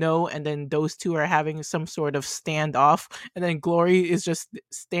like no, and then those two are having some sort of standoff, and then Glory is just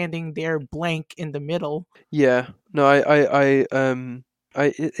standing there blank in the middle. Yeah. No,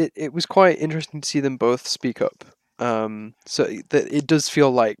 it was quite interesting to see them both speak up. So that it does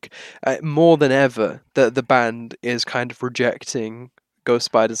feel like more than ever that the band is kind of rejecting Ghost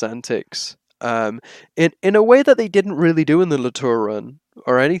Spider's antics. In a way that they didn't really do in the Latour run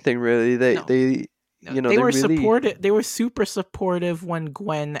or anything really. No, no, You know, they they were really, supportive. They were super supportive when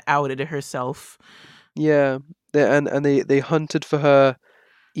Gwen outed herself. yeah, they hunted for her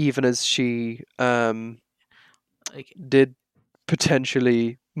even as she Like, did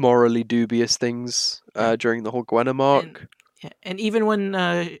potentially morally dubious things yeah, during the whole Gwenna and mark. yeah, and even when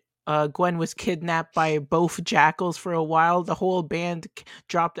Gwen was kidnapped by both jackals for a while, the whole band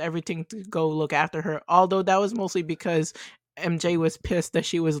dropped everything to go look after her. Although that was mostly because MJ was pissed that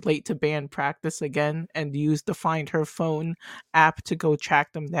she was late to band practice again and used the Find Her Phone app to go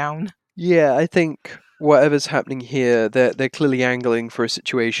track them down. Yeah, I think whatever's happening here, they're clearly angling for a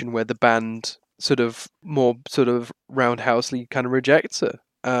situation where the band sort of more sort of roundhousely kind of rejects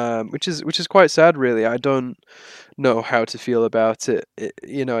her, which is quite sad, really. I don't know how to feel about it.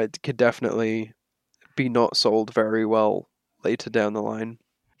 You know, it could definitely be not sold very well later down the line.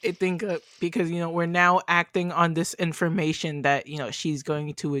 I think because we're now acting on this information that she's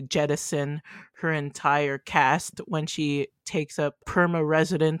going to jettison her entire cast when she takes up perma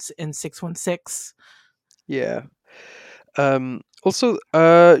residence in 616. Yeah. Also,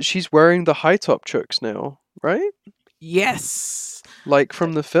 she's wearing the high top chucks now, right? Yes. Like Uh,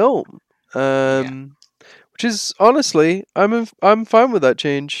 from the film. yeah. Um, which is honestly, I'm fine with that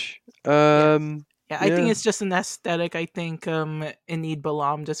change. Yeah. Yeah, I think Yeah, it's just an aesthetic. I think Enid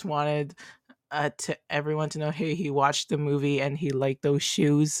Balam just wanted to everyone to know, hey, he watched the movie and he liked those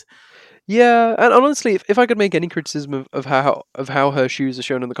shoes. yeah. And honestly, if I could make any criticism of how her shoes are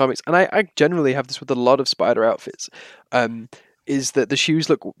shown in the comics, and I generally have this with a lot of Spider outfits, um, is that the shoes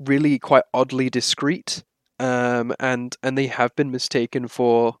look really quite oddly discreet, and they have been mistaken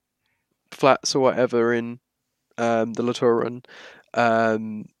for flats or whatever in the Latour run,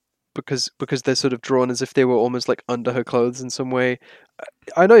 um, because they're sort of drawn as if they were almost like under her clothes in some way.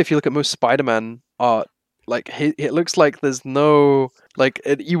 I know if you look at most Spider-Man art, like it looks like there's no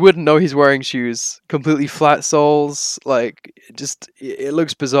you wouldn't know he's wearing shoes. Completely flat soles, like it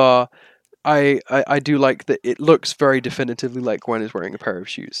looks bizarre. I do like that it looks very definitively like Gwen is wearing a pair of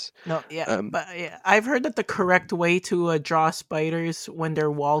shoes. No, yeah, Um, but yeah, I've heard that the correct way to draw spiders when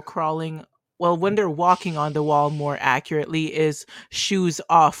they're wall crawling, well, when they're walking on the wall more accurately, is shoes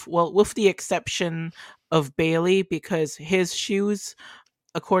off. Well, with the exception of Bailey, because his shoes,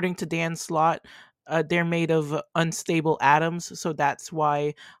 according to Dan Slott, they're made of unstable atoms, so that's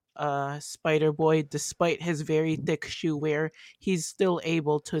why Spider Boy, despite his very thick shoe wear, he's still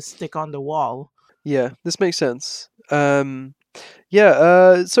able to stick on the wall. yeah, this makes sense.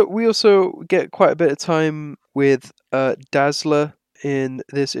 Yeah, so we also get quite a bit of time with Dazzler in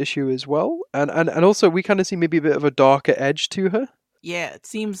this issue as well, and also we kind of see maybe a bit of a darker edge to her. Yeah, it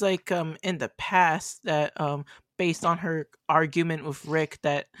seems like in the past that based on her argument with Rick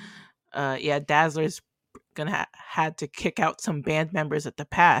that yeah, Dazzler's gonna had to kick out some band members at the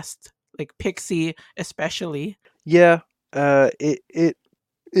past, like Pixie especially. Yeah, it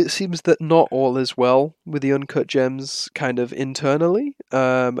seems that not all is well with the Uncut Gems kind of internally,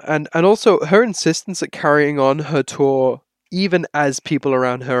 and also her insistence at carrying on her tour even as people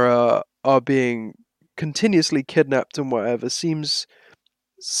around her are being continuously kidnapped and whatever seems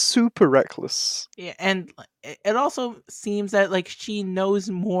super reckless. Yeah, and it also seems that like she knows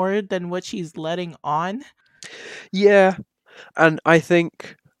more than what she's letting on. Yeah, and I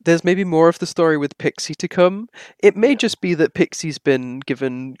think there's maybe more of the story with Pixie to come. It may Yeah, just be that Pixie's been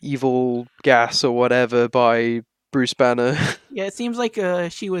given evil gas or whatever by Bruce Banner. yeah, it seems like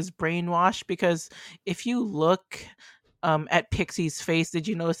she was brainwashed because if you look at Pixie's face, did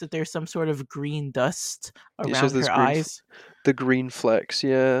you notice that there's some sort of green dust It shows around those her eyes? the green flecks.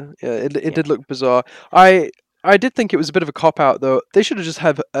 Yeah, yeah. It Yeah. did look bizarre. I did think it was a bit of a cop out though. They should have just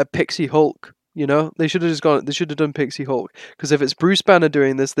had a Pixie Hulk. You know, they should have just gone. They should have done Pixie Hulk because if it's Bruce Banner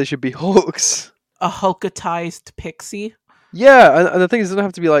doing this, they should be Hulks. A Hulkatized Pixie. Yeah, and the thing is, it doesn't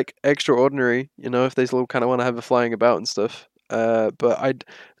have to be like extraordinary. You know, if they still kind of want to have a flying about and stuff. But I think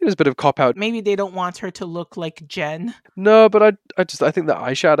it was a bit of a cop out. Maybe they don't want her to look like Jen. No, but I think the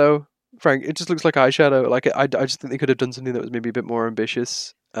eyeshadow. Frank, it just looks like eyeshadow. Like I just think they could have done something that was maybe a bit more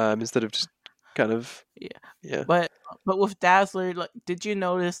ambitious, instead of just kind of Yeah. yeah. But with Dazzler, like, did you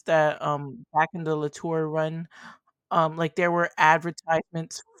notice that back in the Latour run, like there were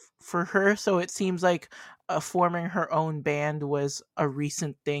advertisements for her, so it seems like forming her own band was a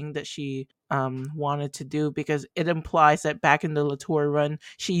recent thing that she wanted to do, because it implies that back in the Latour run,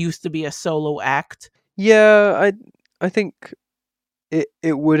 she used to be a solo act. Yeah, I think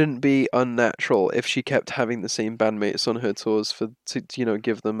it wouldn't be unnatural if she kept having the same bandmates on her tours for to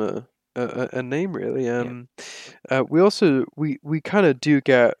give them a name really. Yeah. We also we kind of do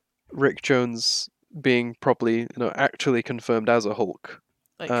get Rick Jones being properly actually confirmed as a Hulk.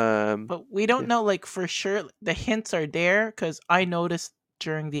 Like, Um, but we don't yeah. know, like, for sure. The hints are there, because I noticed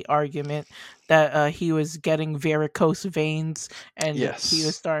during the argument that he was getting varicose veins, and he was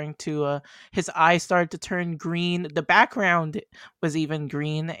Yes. starting to his eyes started to turn green. The background was even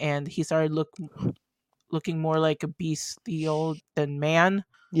green, and he started looking more like a bestial than man.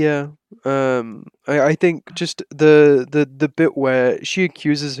 Yeah. I think just the bit where she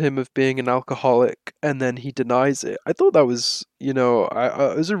accuses him of being an alcoholic and then he denies it. I thought that was, it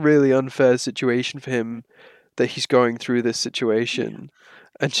was a really unfair situation for him that he's going through this Yeah. situation,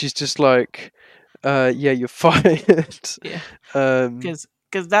 and she's just like, yeah, you're fired. Yeah. um,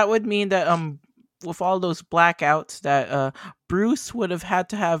 Because that would mean that with all those blackouts, that Bruce would have had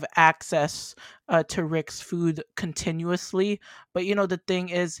to have access to Rick's food continuously. But the thing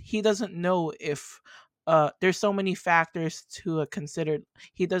is, he doesn't know if there's so many factors to consider.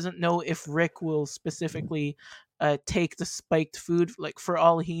 He doesn't know if Rick will specifically take the spiked food. Like, for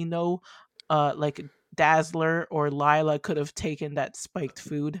all he know, like Dazzler or Lila could have taken that spiked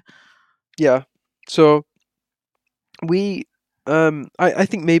food. yeah. So we, I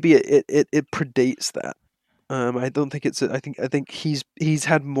think maybe it predates that. I don't think it's. I think he's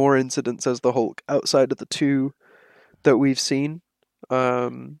had more incidents as the Hulk outside of the two that we've seen.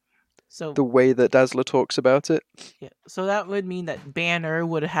 Um, So the way that Dazzler talks about it. yeah, so that would mean that Banner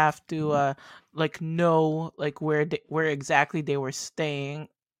would have to like know, like, where exactly they were staying.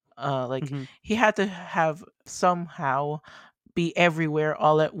 Like, Hmm. he had to have somehow be everywhere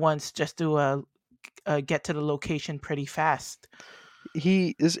all at once, just to get to the location pretty fast.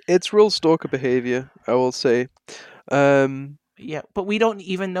 He is. It's real stalker behavior, I will say. Um, Yeah, but we don't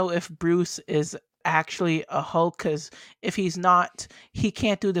even know if Bruce is actually a Hulk, because if he's not, he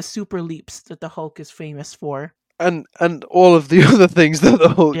can't do the super leaps that the Hulk is famous for. and all of the other things that the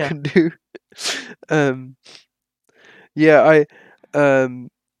Hulk Yeah. can do. Um, yeah, um,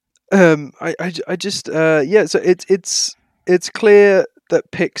 I just yeah. So it's clear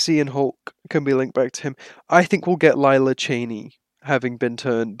that Pixie and Hulk can be linked back to him. I think we'll get Lila Cheney having been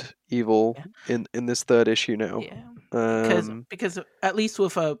turned evil in this third issue now. Yeah, because Um, at least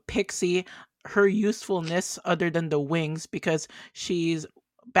with a Pixie, her usefulness other than the wings, because she's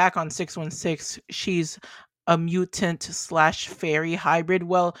back on 616, she's a mutant slash fairy hybrid.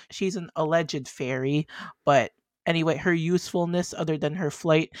 Well, she's an alleged fairy, but anyway, her usefulness other than her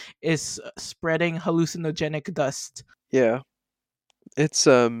flight is spreading hallucinogenic dust. yeah,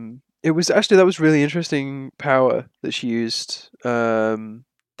 it was actually that was really interesting power that she used.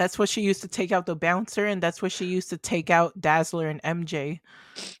 That's what she used to take out the bouncer, and that's what she used to take out Dazzler and MJ.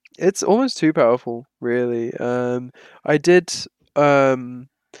 It's almost too powerful, really. I did um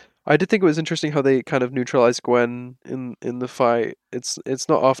I did think it was interesting how they kind of neutralized Gwen in the fight. It's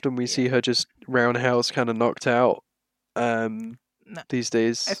not often we see Yeah. her just roundhouse kind of knocked out these I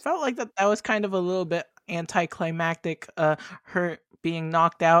days. felt like that was kind of a little bit anticlimactic. Her being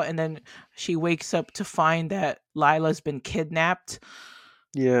knocked out, and then she wakes up to find that Lila's been kidnapped,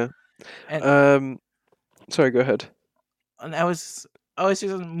 Yeah. and Um sorry, go ahead. I was just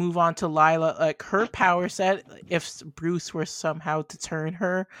gonna move on to Lila. Like, her power set, if Bruce were somehow to turn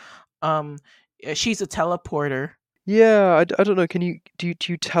her, um, she's a teleporter. Yeah, I don't know. Do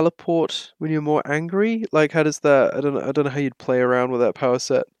you teleport when you're more angry? Like how does that I don't know how you'd play around with that power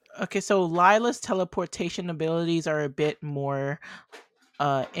set. Okay, so Lila's teleportation abilities are a bit more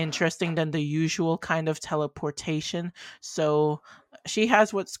interesting than the usual kind of teleportation. So she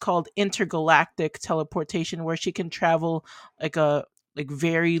has what's called intergalactic teleportation, where she can travel like a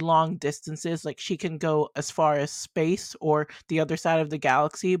very long distances. Like, she can go as far as space or the other side of the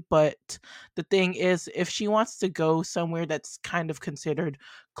galaxy. But the thing is, if she wants to go somewhere that's kind of considered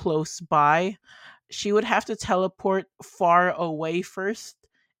close by, she would have to teleport far away first,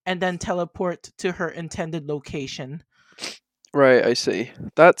 and then teleport to her intended location. Right, I see.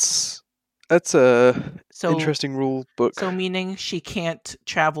 That's a So interesting rule book. So meaning she can't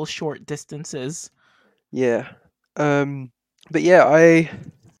travel short distances. Yeah. Um but yeah,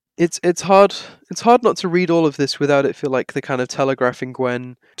 it's hard not to read all of this without it feel like the kind of telegraphing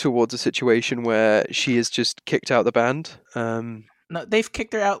Gwen towards a situation where she is just kicked out the band. No, they've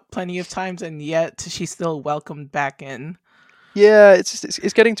kicked her out plenty of times, and yet she's still welcomed back in. Yeah,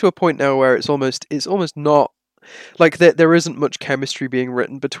 it's getting to a point now where it's almost not like there isn't much chemistry being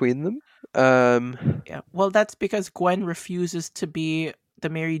written between them. Um, Yeah, well, that's because Gwen refuses to be the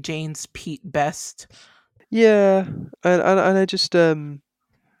Mary Jane's Pete Best. yeah, and I just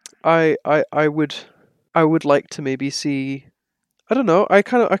I would like to maybe see. I don't know. I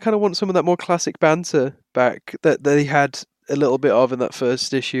kind of want some of that more classic banter back that they had a little bit of in that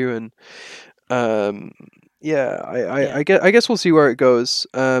first issue, and um, yeah, Yeah, I guess we'll see where it goes.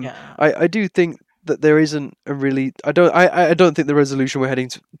 yeah, I do think that there isn't a really. I don't think the resolution we're heading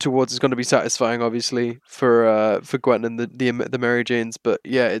towards is going to be satisfying, obviously for Gwen and the Mary Janes. But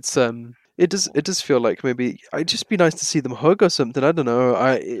yeah, it does feel like maybe it'd just be nice to see them hug or something. I don't know.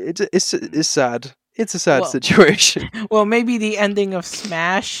 It's sad. It's a sad well, situation. well, maybe the ending of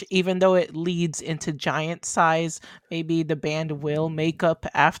Smash, even though it leads into giant size, maybe the band will make up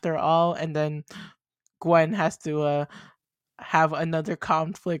after all, and then Gwen has to have another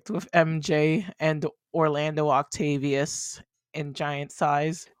conflict with MJ and Orlando Octavius in giant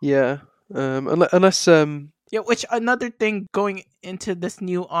size. Yeah. Unless Yeah, which another thing going into this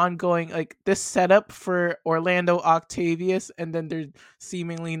new ongoing, like this setup for Orlando Octavius, and then they're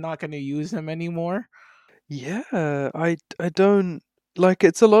seemingly not going to use him anymore. yeah, I don't like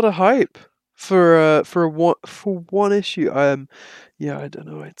it's a lot of hype for one issue. Yeah, I don't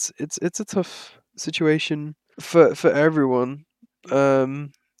know. It's a tough situation for everyone.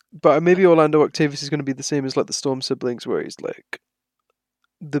 Um but maybe Orlando Octavius is going to be the same as like the Storm siblings where he's like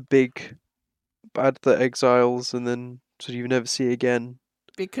the big bad that exiles and then sort of you never see again.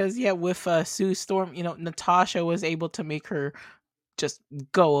 Because yeah, with Sue Storm, Natasha was able to make her just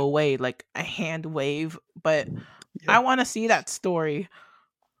go away like a hand wave, but Yeah. I want to see that story.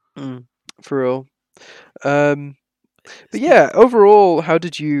 Mm, for real. Um but Speak yeah, overall, how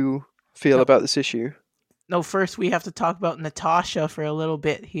did you feel no, about this issue? no. First, we have to talk about Natasha for a little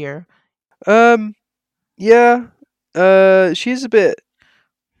bit here. Um Yeah, she's a bit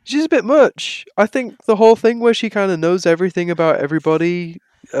much. I think the whole thing where she kind of knows everything about everybody,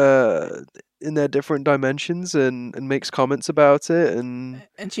 uh, in their different dimensions and makes comments about it, and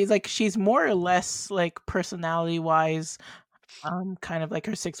And she's more or less like personality wise, kind of like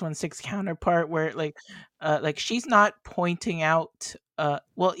her 616 counterpart, where like she's not pointing out.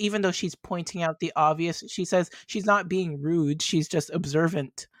 Well, even though she's pointing out the obvious, she says she's not being rude. She's just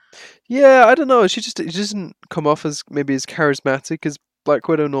observant. yeah, I don't know. She doesn't come off as maybe as charismatic as Black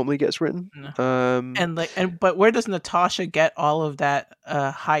Widow normally gets written. But where does Natasha get all of that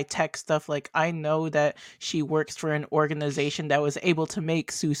high tech stuff? Like, I know that she works for an organization that was able to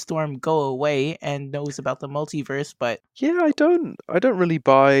make Sue Storm go away and knows about the multiverse, but Yeah, I don't really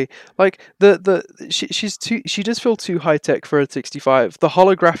buy like she does feel too high tech for a 65. The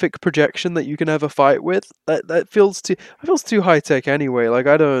holographic projection that you can have a fight with, that feels too high tech anyway. Like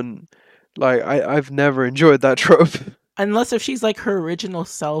I don't like I've never enjoyed that trope. unless if she's like her original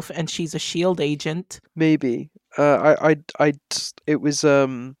self and she's a shield agent. Maybe. It was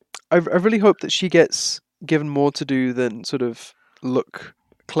I really hope that she gets given more to do than sort of look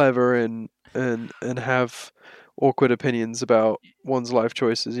clever and have awkward opinions about one's life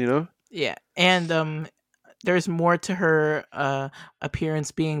choices, you know? Yeah, and there's more to her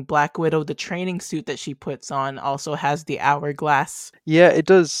appearance being Black Widow. The training suit that she puts on also has the hourglass. Yeah, it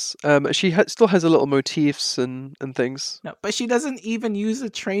does. She still has a little motifs and things. No, but she doesn't even use a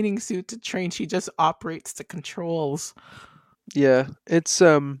training suit to train. She just operates the controls. Yeah, it's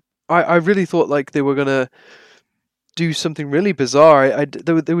I really thought like they were gonna do something really bizarre.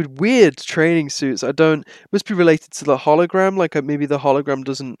 They were weird training suits. I don't must be related to the hologram. Like maybe the hologram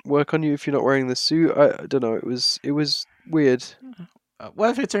doesn't work on you if you're not wearing the suit. I don't know. It was weird. What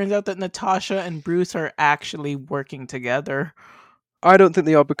if it turns out that Natasha and Bruce are actually working together? I don't think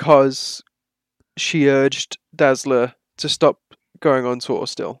they are because she urged Dazzler to stop going on tour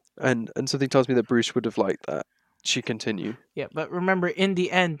still, and something tells me that Bruce would have liked that. She continue. Yeah, but remember, in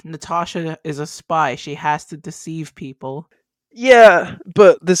the end, Natasha is a spy. She has to deceive people. Yeah,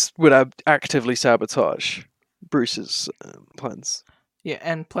 but this would actively sabotage Bruce's plans. Yeah,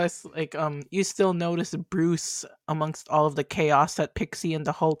 and plus, like, you still notice Bruce amongst all of the chaos that Pixie and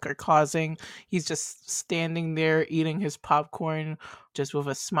the Hulk are causing. He's just standing there eating his popcorn, just with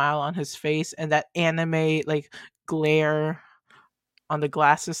a smile on his face, and that anime like glare on the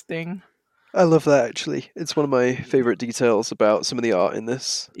glasses thing. I love that actually. It's one of my favorite details about some of the art in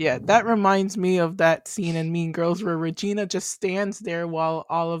this. Yeah, that reminds me of that scene in Mean Girls where Regina just stands there while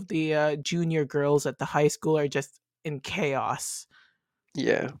all of the junior girls at the high school are just in chaos.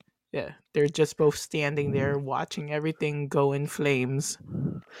 Yeah. Yeah, they're just both standing there watching everything go in flames.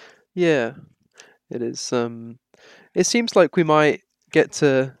 Yeah. It is it seems like we might get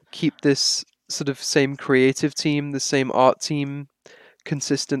to keep this sort of same creative team, the same art team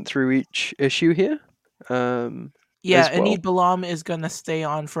consistent through each issue here. Um Yeah, as Anid well. Balam is gonna stay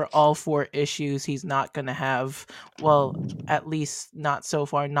on for all four issues. He's not gonna have, well, at least not so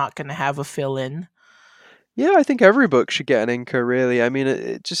far, not gonna have a fill in. Yeah, I think every book should get an inker really. I mean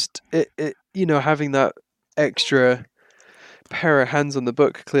it having that extra pair of hands on the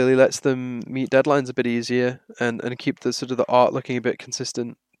book clearly lets them meet deadlines a bit easier and keep the sort of the art looking a bit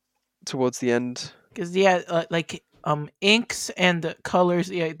consistent towards the end. Because yeah, like inks and the colors,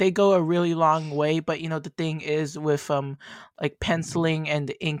 yeah, they go a really long way. But the thing is with like penciling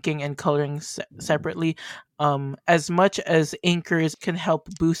and inking and coloring separately, as much as inkers can help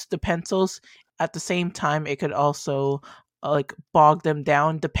boost the pencils, at the same time it could also like bog them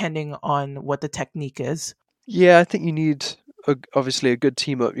down depending on what the technique is. Yeah, I think you need obviously a good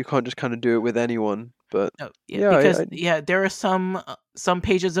team up. You can't just kind of do it with anyone. But No, yeah, yeah, because I yeah, there are some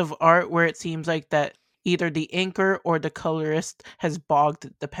pages of art where it seems like that either the inker or the colorist has bogged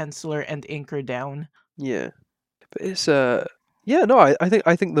the penciler and inker down. yeah. But it's yeah, no,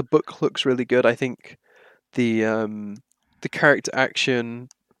 I think the book looks really good. I think the um the character action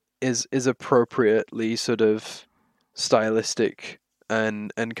is appropriately sort of stylistic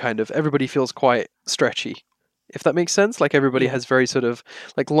and kind of everybody feels quite stretchy. If that makes sense, like everybody Yeah, has very sort of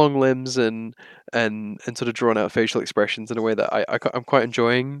like long limbs and sort of drawn out facial expressions in a way that I'm quite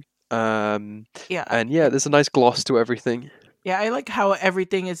enjoying. yeah, And yeah, there's a nice gloss to everything. yeah. I like how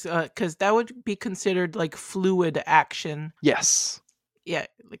everything is because that would be considered like fluid action. Yes, Yeah,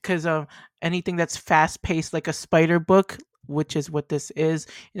 because anything that's fast paced like a spider book, which is what this is,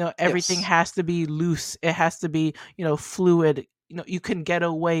 everything yes, has to be loose. It has to be fluid. You can get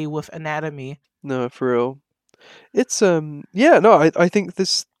away with anatomy. no, for real. It's yeah, no, I think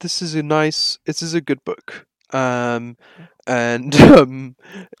this is a nice this is a good book. And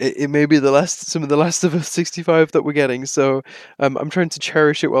it may be the last some of the last of us 65 that we're getting, so I'm trying to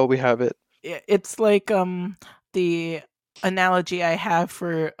cherish it while we have it. It's like the analogy I have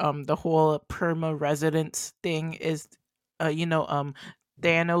for the whole perma residence thing is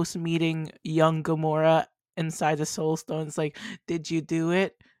Thanos meeting young Gamora inside the Soul Stone. It's like, did you do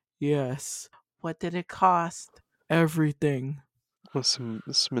it? Yes. What did it cost? Everything. Some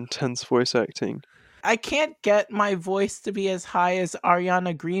intense voice acting. I can't get my voice to be as high as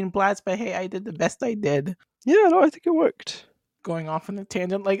Ariana Greenblatt's, but hey, I did the best I did. Yeah, no, I think it worked. Going off on a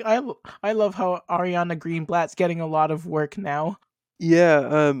tangent, like I love how Ariana Greenblatt's getting a lot of work now.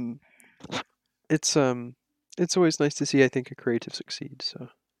 Yeah, it's it's always nice to see I think a creative succeed, so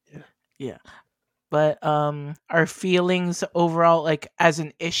yeah. Yeah. But our feelings overall, like as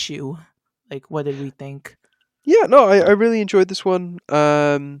an issue, like what did we think? Yeah, no, I really enjoyed this one.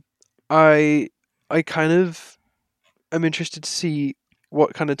 I I kind of I'm interested to see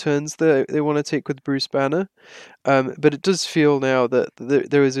what kind of turns they want to take with Bruce Banner. But it does feel now that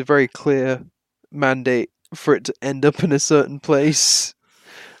there is a very clear mandate for it to end up in a certain place.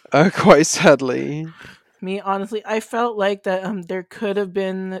 Quite sadly. Me, honestly, I felt like that there could have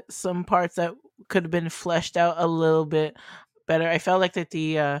been some parts that could have been fleshed out a little bit better. I felt like that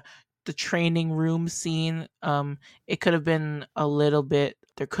the training room scene, it could have been a little bit,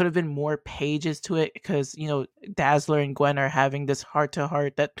 there could have been more pages to it because Dazzler and Gwen are having this heart to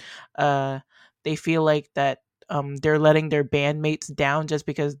heart that uh they feel like that they're letting their bandmates down just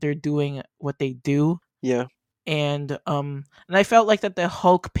because they're doing what they do. Yeah. And I felt like that the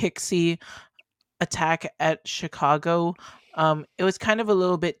Hulk Pixie attack at Chicago, it was kind of a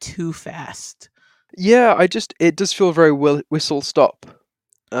little bit too fast. Yeah, it does feel very whistle stop.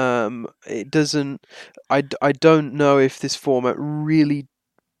 It doesn't. I don't know if this format really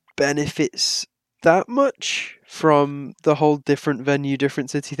benefits that much from the whole different venue, different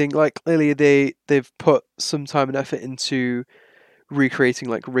city thing. Like clearly they've put some time and effort into recreating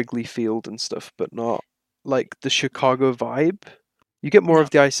like Wrigley Field and stuff, but not like the Chicago vibe. You get more No, of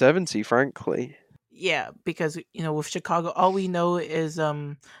the I-70, frankly. yeah, because with Chicago, all we know is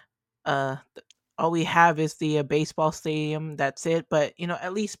uh all we have is the baseball stadium. That's it. But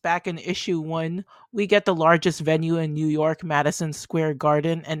at least back in issue 1, we get the largest venue in New York, Madison Square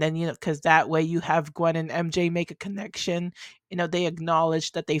Garden, and then because that way you have Gwen and MJ make a connection. They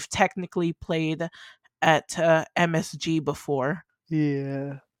acknowledge that they've technically played at MSG before.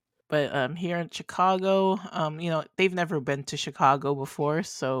 Yeah. But here in Chicago, they've never been to Chicago before,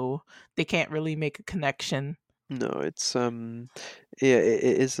 so they can't really make a connection. No, it's yeah,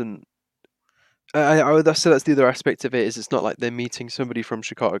 it isn't. I would say that's the other aspect of it is it's not like they're meeting somebody from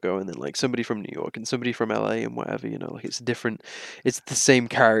Chicago and then like somebody from New York and somebody from LA and whatever, you know, like it's different. It's the same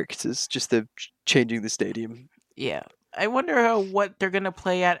characters, just they're changing the stadium. Yeah. I wonder what they're gonna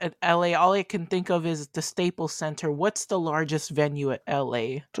play at LA. All I can think of is the Staples Center. What's the largest venue at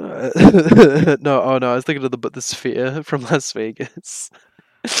LA? No, oh no, I was thinking of the Sphere from Las Vegas.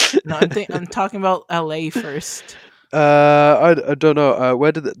 No, I'm talking about LA first. I don't know.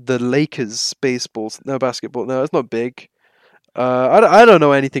 Where did the Lakers baseball? No, basketball. No, it's not big. I don't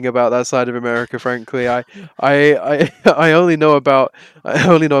know anything about that side of America, frankly. I only know about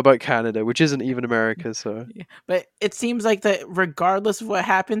Canada, which isn't even America. So Yeah. But it seems like that regardless of what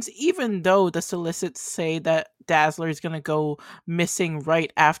happens, even though the solicits say that Dazzler is gonna go missing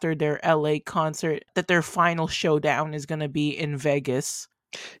right after their LA concert, that their final showdown is gonna be in Vegas.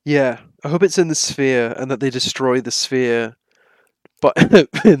 yeah, I hope it's in the Sphere and that they destroy the Sphere. But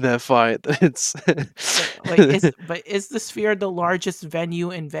in their fight, it's But is the Sphere the largest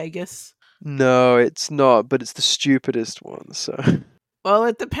venue in Vegas? no, it's not. But it's the stupidest one. So Well,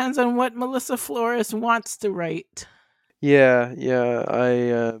 it depends on what Melissa Flores wants to write. yeah, yeah,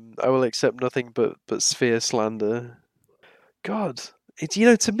 I will accept nothing but Sphere slander. God, it's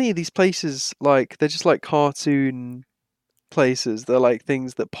to me these places like they're just like cartoon places. They're like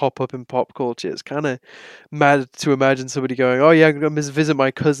things that pop up in pop culture. It's kind of mad to imagine somebody going, "Oh yeah, I'm gonna visit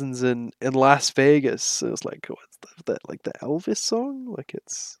my cousins in Las Vegas." So it's like, what's that? Like the Elvis song? Like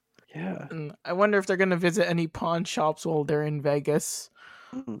it's yeah, And I wonder if they're gonna visit any pawn shops while they're in Vegas.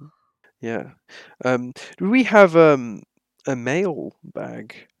 mm, yeah. Do we have a mail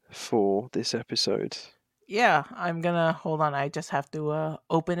bag for this episode? Yeah, I'm gonna hold on. I just have to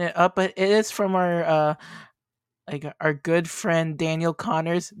open it up, but it is from our good friend Daniel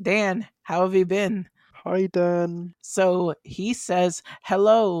Connors. Dan, how have you been? Hi Dan. So he says,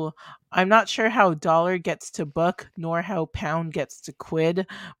 "Hello. I'm not sure how dollar gets to buck nor how pound gets to quid,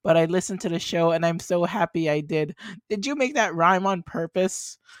 but I listened to the show and I'm so happy I did. Did you make that rhyme on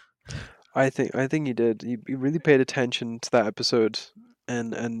purpose?" I think you did. You really paid attention to that episode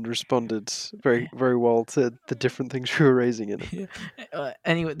and responded very very well to the different things we were raising in it. Yeah.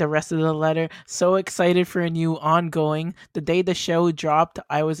 Anyway, the rest of the letter. So excited for a new ongoing. The day the show dropped,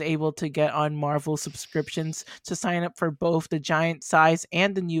 I was able to get on Marvel subscriptions to sign up for both the giant size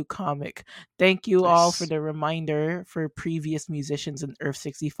and the new comic. Thank you all for Nice. the reminder for previous musicians in Earth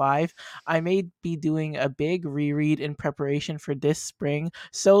 65. I may be doing a big reread in preparation for this spring.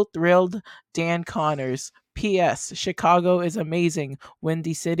 So thrilled, Dan Connors. P.S. Chicago is amazing.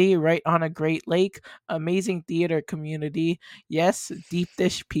 Windy City, right on a Great Lake, amazing theater community. Yes, deep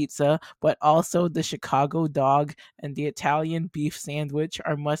dish pizza, but also the Chicago dog and the Italian beef sandwich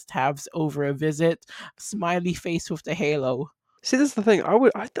are must haves over a visit. Smiley face with the halo. See, that's the thing.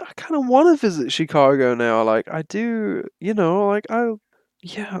 I kind of want to visit Chicago now. Like I do, like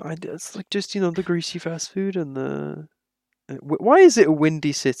yeah, it's like just the greasy fast food and the. Why is it a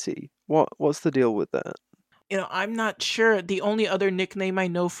windy city? What's the deal with that? I'm not sure. The only other nickname I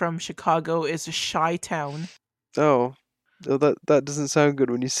know from Chicago is Chi Town. Oh, oh, that doesn't sound good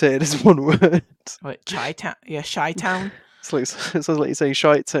when you say it as one word. What, Chi Town? Yeah, Chi Town? It's like it sounds like you're saying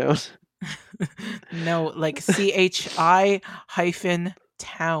shite town. No, like CHI hyphen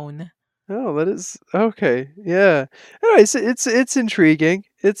town. Oh, that is okay. Yeah. Anyway, it's intriguing.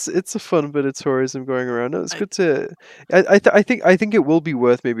 It's a fun bit of tourism going around. No, it's I, good to. I think it will be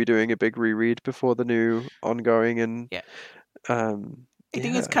worth maybe doing a big reread before the new ongoing and yeah. I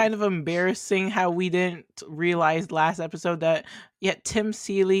think it's yeah. kind of embarrassing how we didn't realize last episode that Tim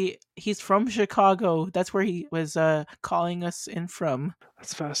Seeley, he's from Chicago. That's where he was calling us in from.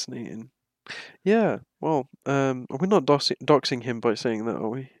 That's fascinating. Yeah. Well, we're not doxing him by saying that, are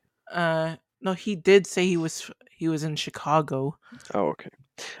we? No, he did say he was in Chicago. Oh, okay.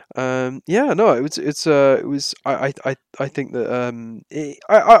 Yeah, no, it was I think that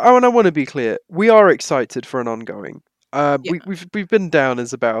I want to be clear. We are excited for an ongoing. Yeah. We've been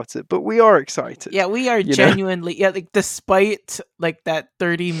downers about it, but we are excited. Yeah, we are You know, genuinely, yeah, like despite like that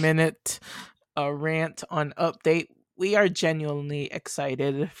 30-minute rant on update, we are genuinely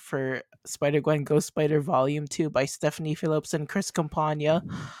excited for Spider-Gwen Ghost Spider Volume 2 by Stephanie Phillips and Chris Campagna.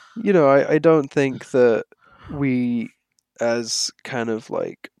 I don't think that we as kind of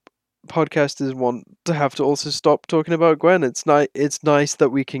like podcasters want to have to also stop talking about Gwen. It's nice that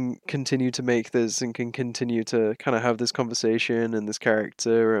we can continue to make this and can continue to kind of have this conversation, and this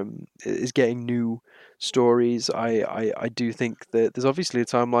character is getting new stories. I do think that there's obviously a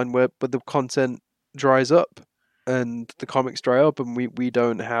timeline where the content dries up and the comics dry up, and we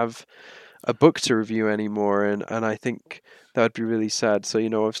don't have a book to review anymore, and I think that would be really sad. So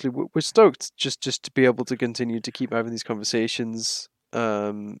obviously we're stoked just to be able to continue to keep having these conversations.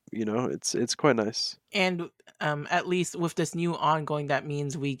 It's quite nice. And at least with this new ongoing, that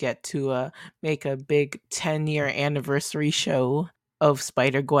means we get to make a big 10-year anniversary show of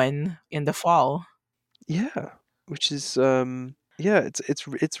Spider-Gwen in the fall. Yeah, which is yeah,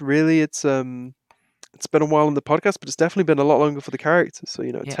 it's been a while in the podcast, but it's definitely been a lot longer for the characters. So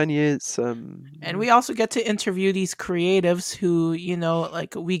Yeah. 10 years. And we also get to interview these creatives who,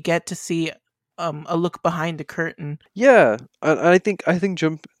 like we get to see a look behind the curtain. Yeah, and I think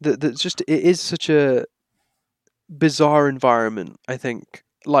jump that just it is such a bizarre environment. I think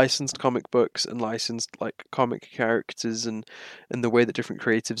licensed comic books and licensed like comic characters and the way that different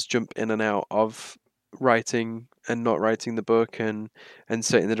creatives jump in and out of writing and not writing the book and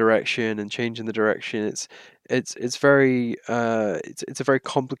setting the direction and changing the direction. It's very it's a very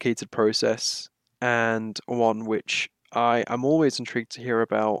complicated process, and one which I'm always intrigued to hear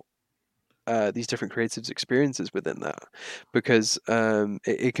about these different creatives' experiences within that, because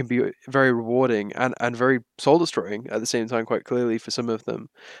it can be very rewarding and very soul destroying at the same time, quite clearly for some of them,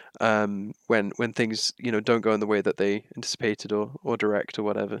 when things don't go in the way that they anticipated or direct or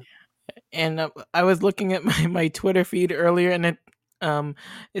whatever. And I was looking at my Twitter feed earlier, and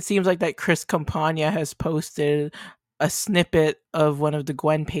it seems like that Chris Campagna has posted a snippet of one of the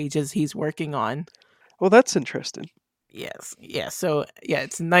Gwen pages he's working on. Well, that's interesting. Yes, yeah. So yeah,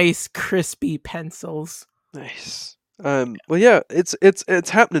 it's nice, crispy pencils. Nice. Well, yeah, it's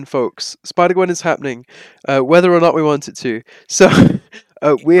happening, folks. Spider Gwen is happening, whether or not we want it to. So,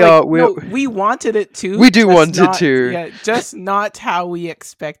 we Like, are no, we wanted it to, we do just want it not, to. yeah, just not how we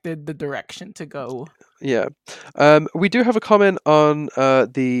expected the direction to go. Yeah. We do have a comment on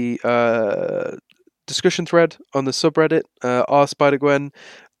the discussion thread on the subreddit, r Spider Gwen,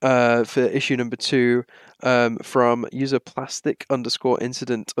 for issue number 2, from user plastic underscore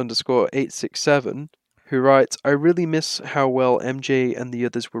incident underscore 867, who writes, I really miss how well MJ and the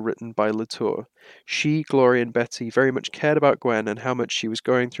others were written by Latour. She, Gloria, and Betty very much cared about Gwen and how much she was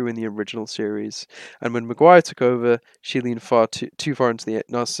going through in the original series. And when Maguire took over, she leaned far too far into the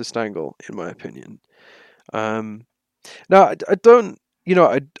narcissist angle, in my opinion. Um, Now, I don't,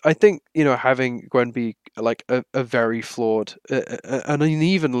 I think, having Gwen be like a very flawed, an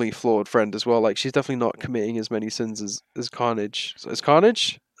unevenly flawed friend as well. Like, she's definitely not committing as many sins as Carnage. As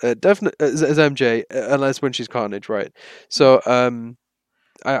Carnage? Definitely as MJ, unless when she's Carnage, right? So,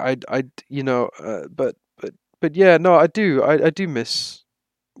 but yeah, no, I do miss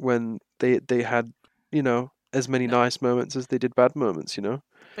when they had, as many No, nice moments as they did bad moments.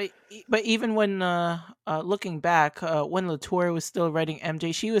 but even when looking back, when Latour was still writing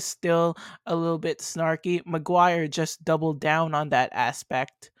MJ, she was still a little bit snarky. Maguire just doubled down on that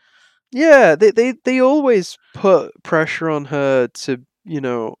aspect. Yeah, they always put pressure on her to,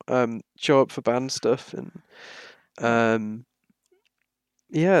 show up for band stuff, and Yeah. um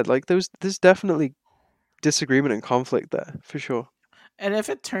yeah, like there's definitely disagreement and conflict there for sure. And if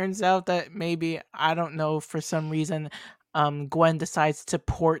it turns out that maybe, I don't know, for some reason, Gwen decides to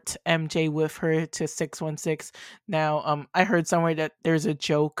port MJ with her to 616. Now, I heard somewhere that there's a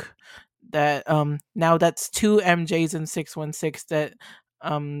joke that now that's two MJs in 616 that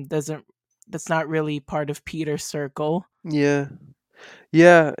doesn't that's not really part of Peter's circle. Yeah.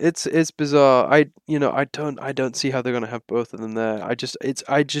 Yeah, it's bizarre. I don't see how they're gonna have both of them there.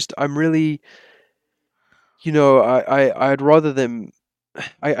 I'm really, I'd rather them.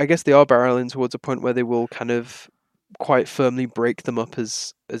 I guess they are barreling towards a point where they will kind of quite firmly break them up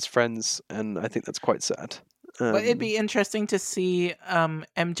as friends, and I think that's quite sad. But it'd Um, be interesting to see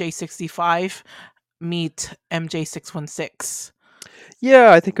MJ65 meet MJ616.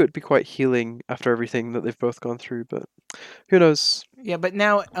 yeah, I think it would be quite healing after everything that they've both gone through, but who knows? Yeah, but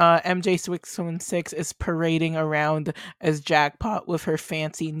now MJ616 is parading around as Jackpot with her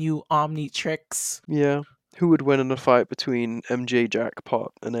fancy new Omni tricks. Yeah. Who would win in a fight between MJ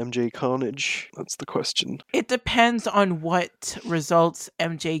Jackpot and MJ Carnage? That's the question. It depends on what results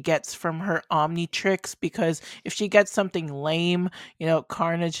MJ gets from her Omni tricks, because if she gets something lame,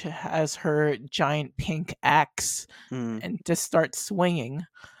 Carnage has her giant pink axe Mm, and just starts swinging.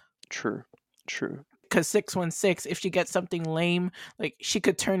 true. True. Because 616, if she gets something lame, like she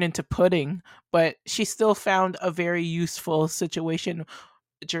could turn into pudding, but she still found a very useful situation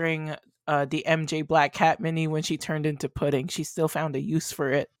during the MJ Black Cat mini when she turned into pudding. She still found a use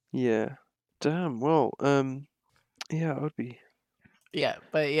for it. Yeah. Damn. Well, yeah, it would be Yeah,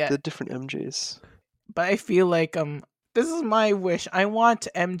 but yeah, the different MJs. but I feel like this is my wish. I want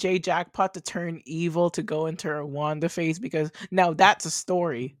MJ Jackpot to turn evil to go into her Wanda phase because now that's a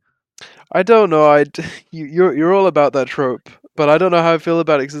story. I don't know. You're all about that trope, but I don't know how I feel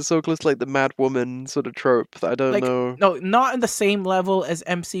about it because it's so close to like the Mad Woman sort of trope that I don't Like know. no, not in the same level as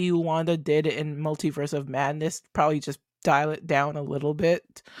MCU Wanda did in Multiverse of Madness. Probably just dial it down a little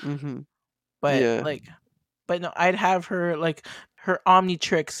bit, Mhm. but Yeah. but no, I'd have her like her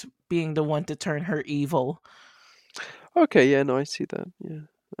Omnitrix being the one to turn her evil. Okay. Yeah. No, I see that. Yeah.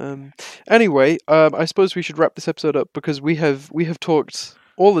 Um. Anyway, I suppose we should wrap this episode up because we have talked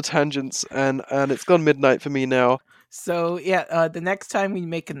all the tangents and it's gone midnight for me now. So yeah, the next time we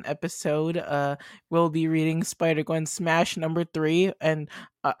make an episode, we'll be reading Spider-Gwen Smash number 3, and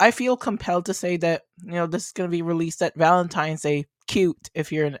I feel compelled to say that this is gonna be released at Valentine's Day. Cute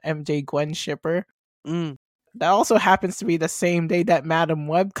if you're an MJ Gwen shipper. Mm. That also happens to be the same day that Madam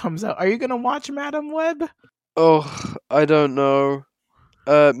Web comes out. Are you gonna watch Madam Web? Oh, I don't know.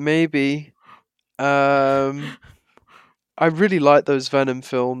 Maybe. Um. I really like those Venom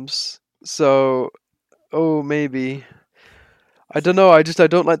films, so maybe. I don't know. I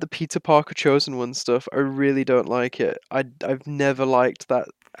don't like the Peter Parker Chosen One stuff. I really don't like it. I've never liked that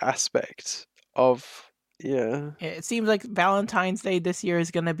aspect of yeah. It seems like Valentine's Day this year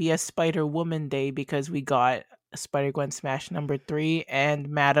is gonna be a Spider Woman Day because we got Spider Gwen Smash number 3 and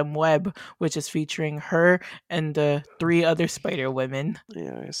Madam Web, which is featuring her and the 3 other Spider Women.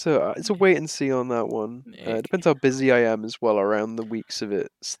 Yeah, so it's a wait and see on that one. It depends how busy I am as well around the weeks of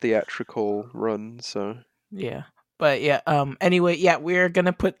its theatrical run. So Yeah. But yeah, anyway, yeah, we're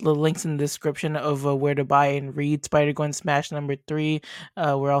gonna put the links in the description of where to buy and read Spider Gwen Smash number 3.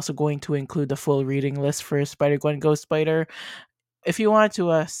 We're also going to include the full reading list for Spider Gwen Ghost Spider. If you want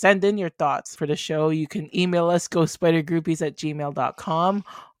to send in your thoughts for the show, you can email us ghostspidergroupies@gmail.com,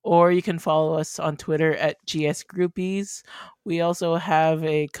 or you can follow us on Twitter at gsgroupies. We also have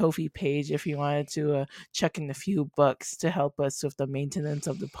a Ko-fi page if you wanted to check in a few bucks to help us with the maintenance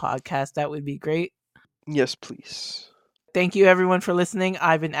of the podcast. That would be great. yes, please. Thank you everyone for listening.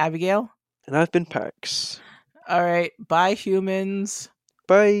 I've been Abigail. And I've been Pax. All right, bye humans.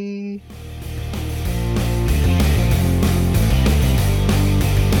 Bye.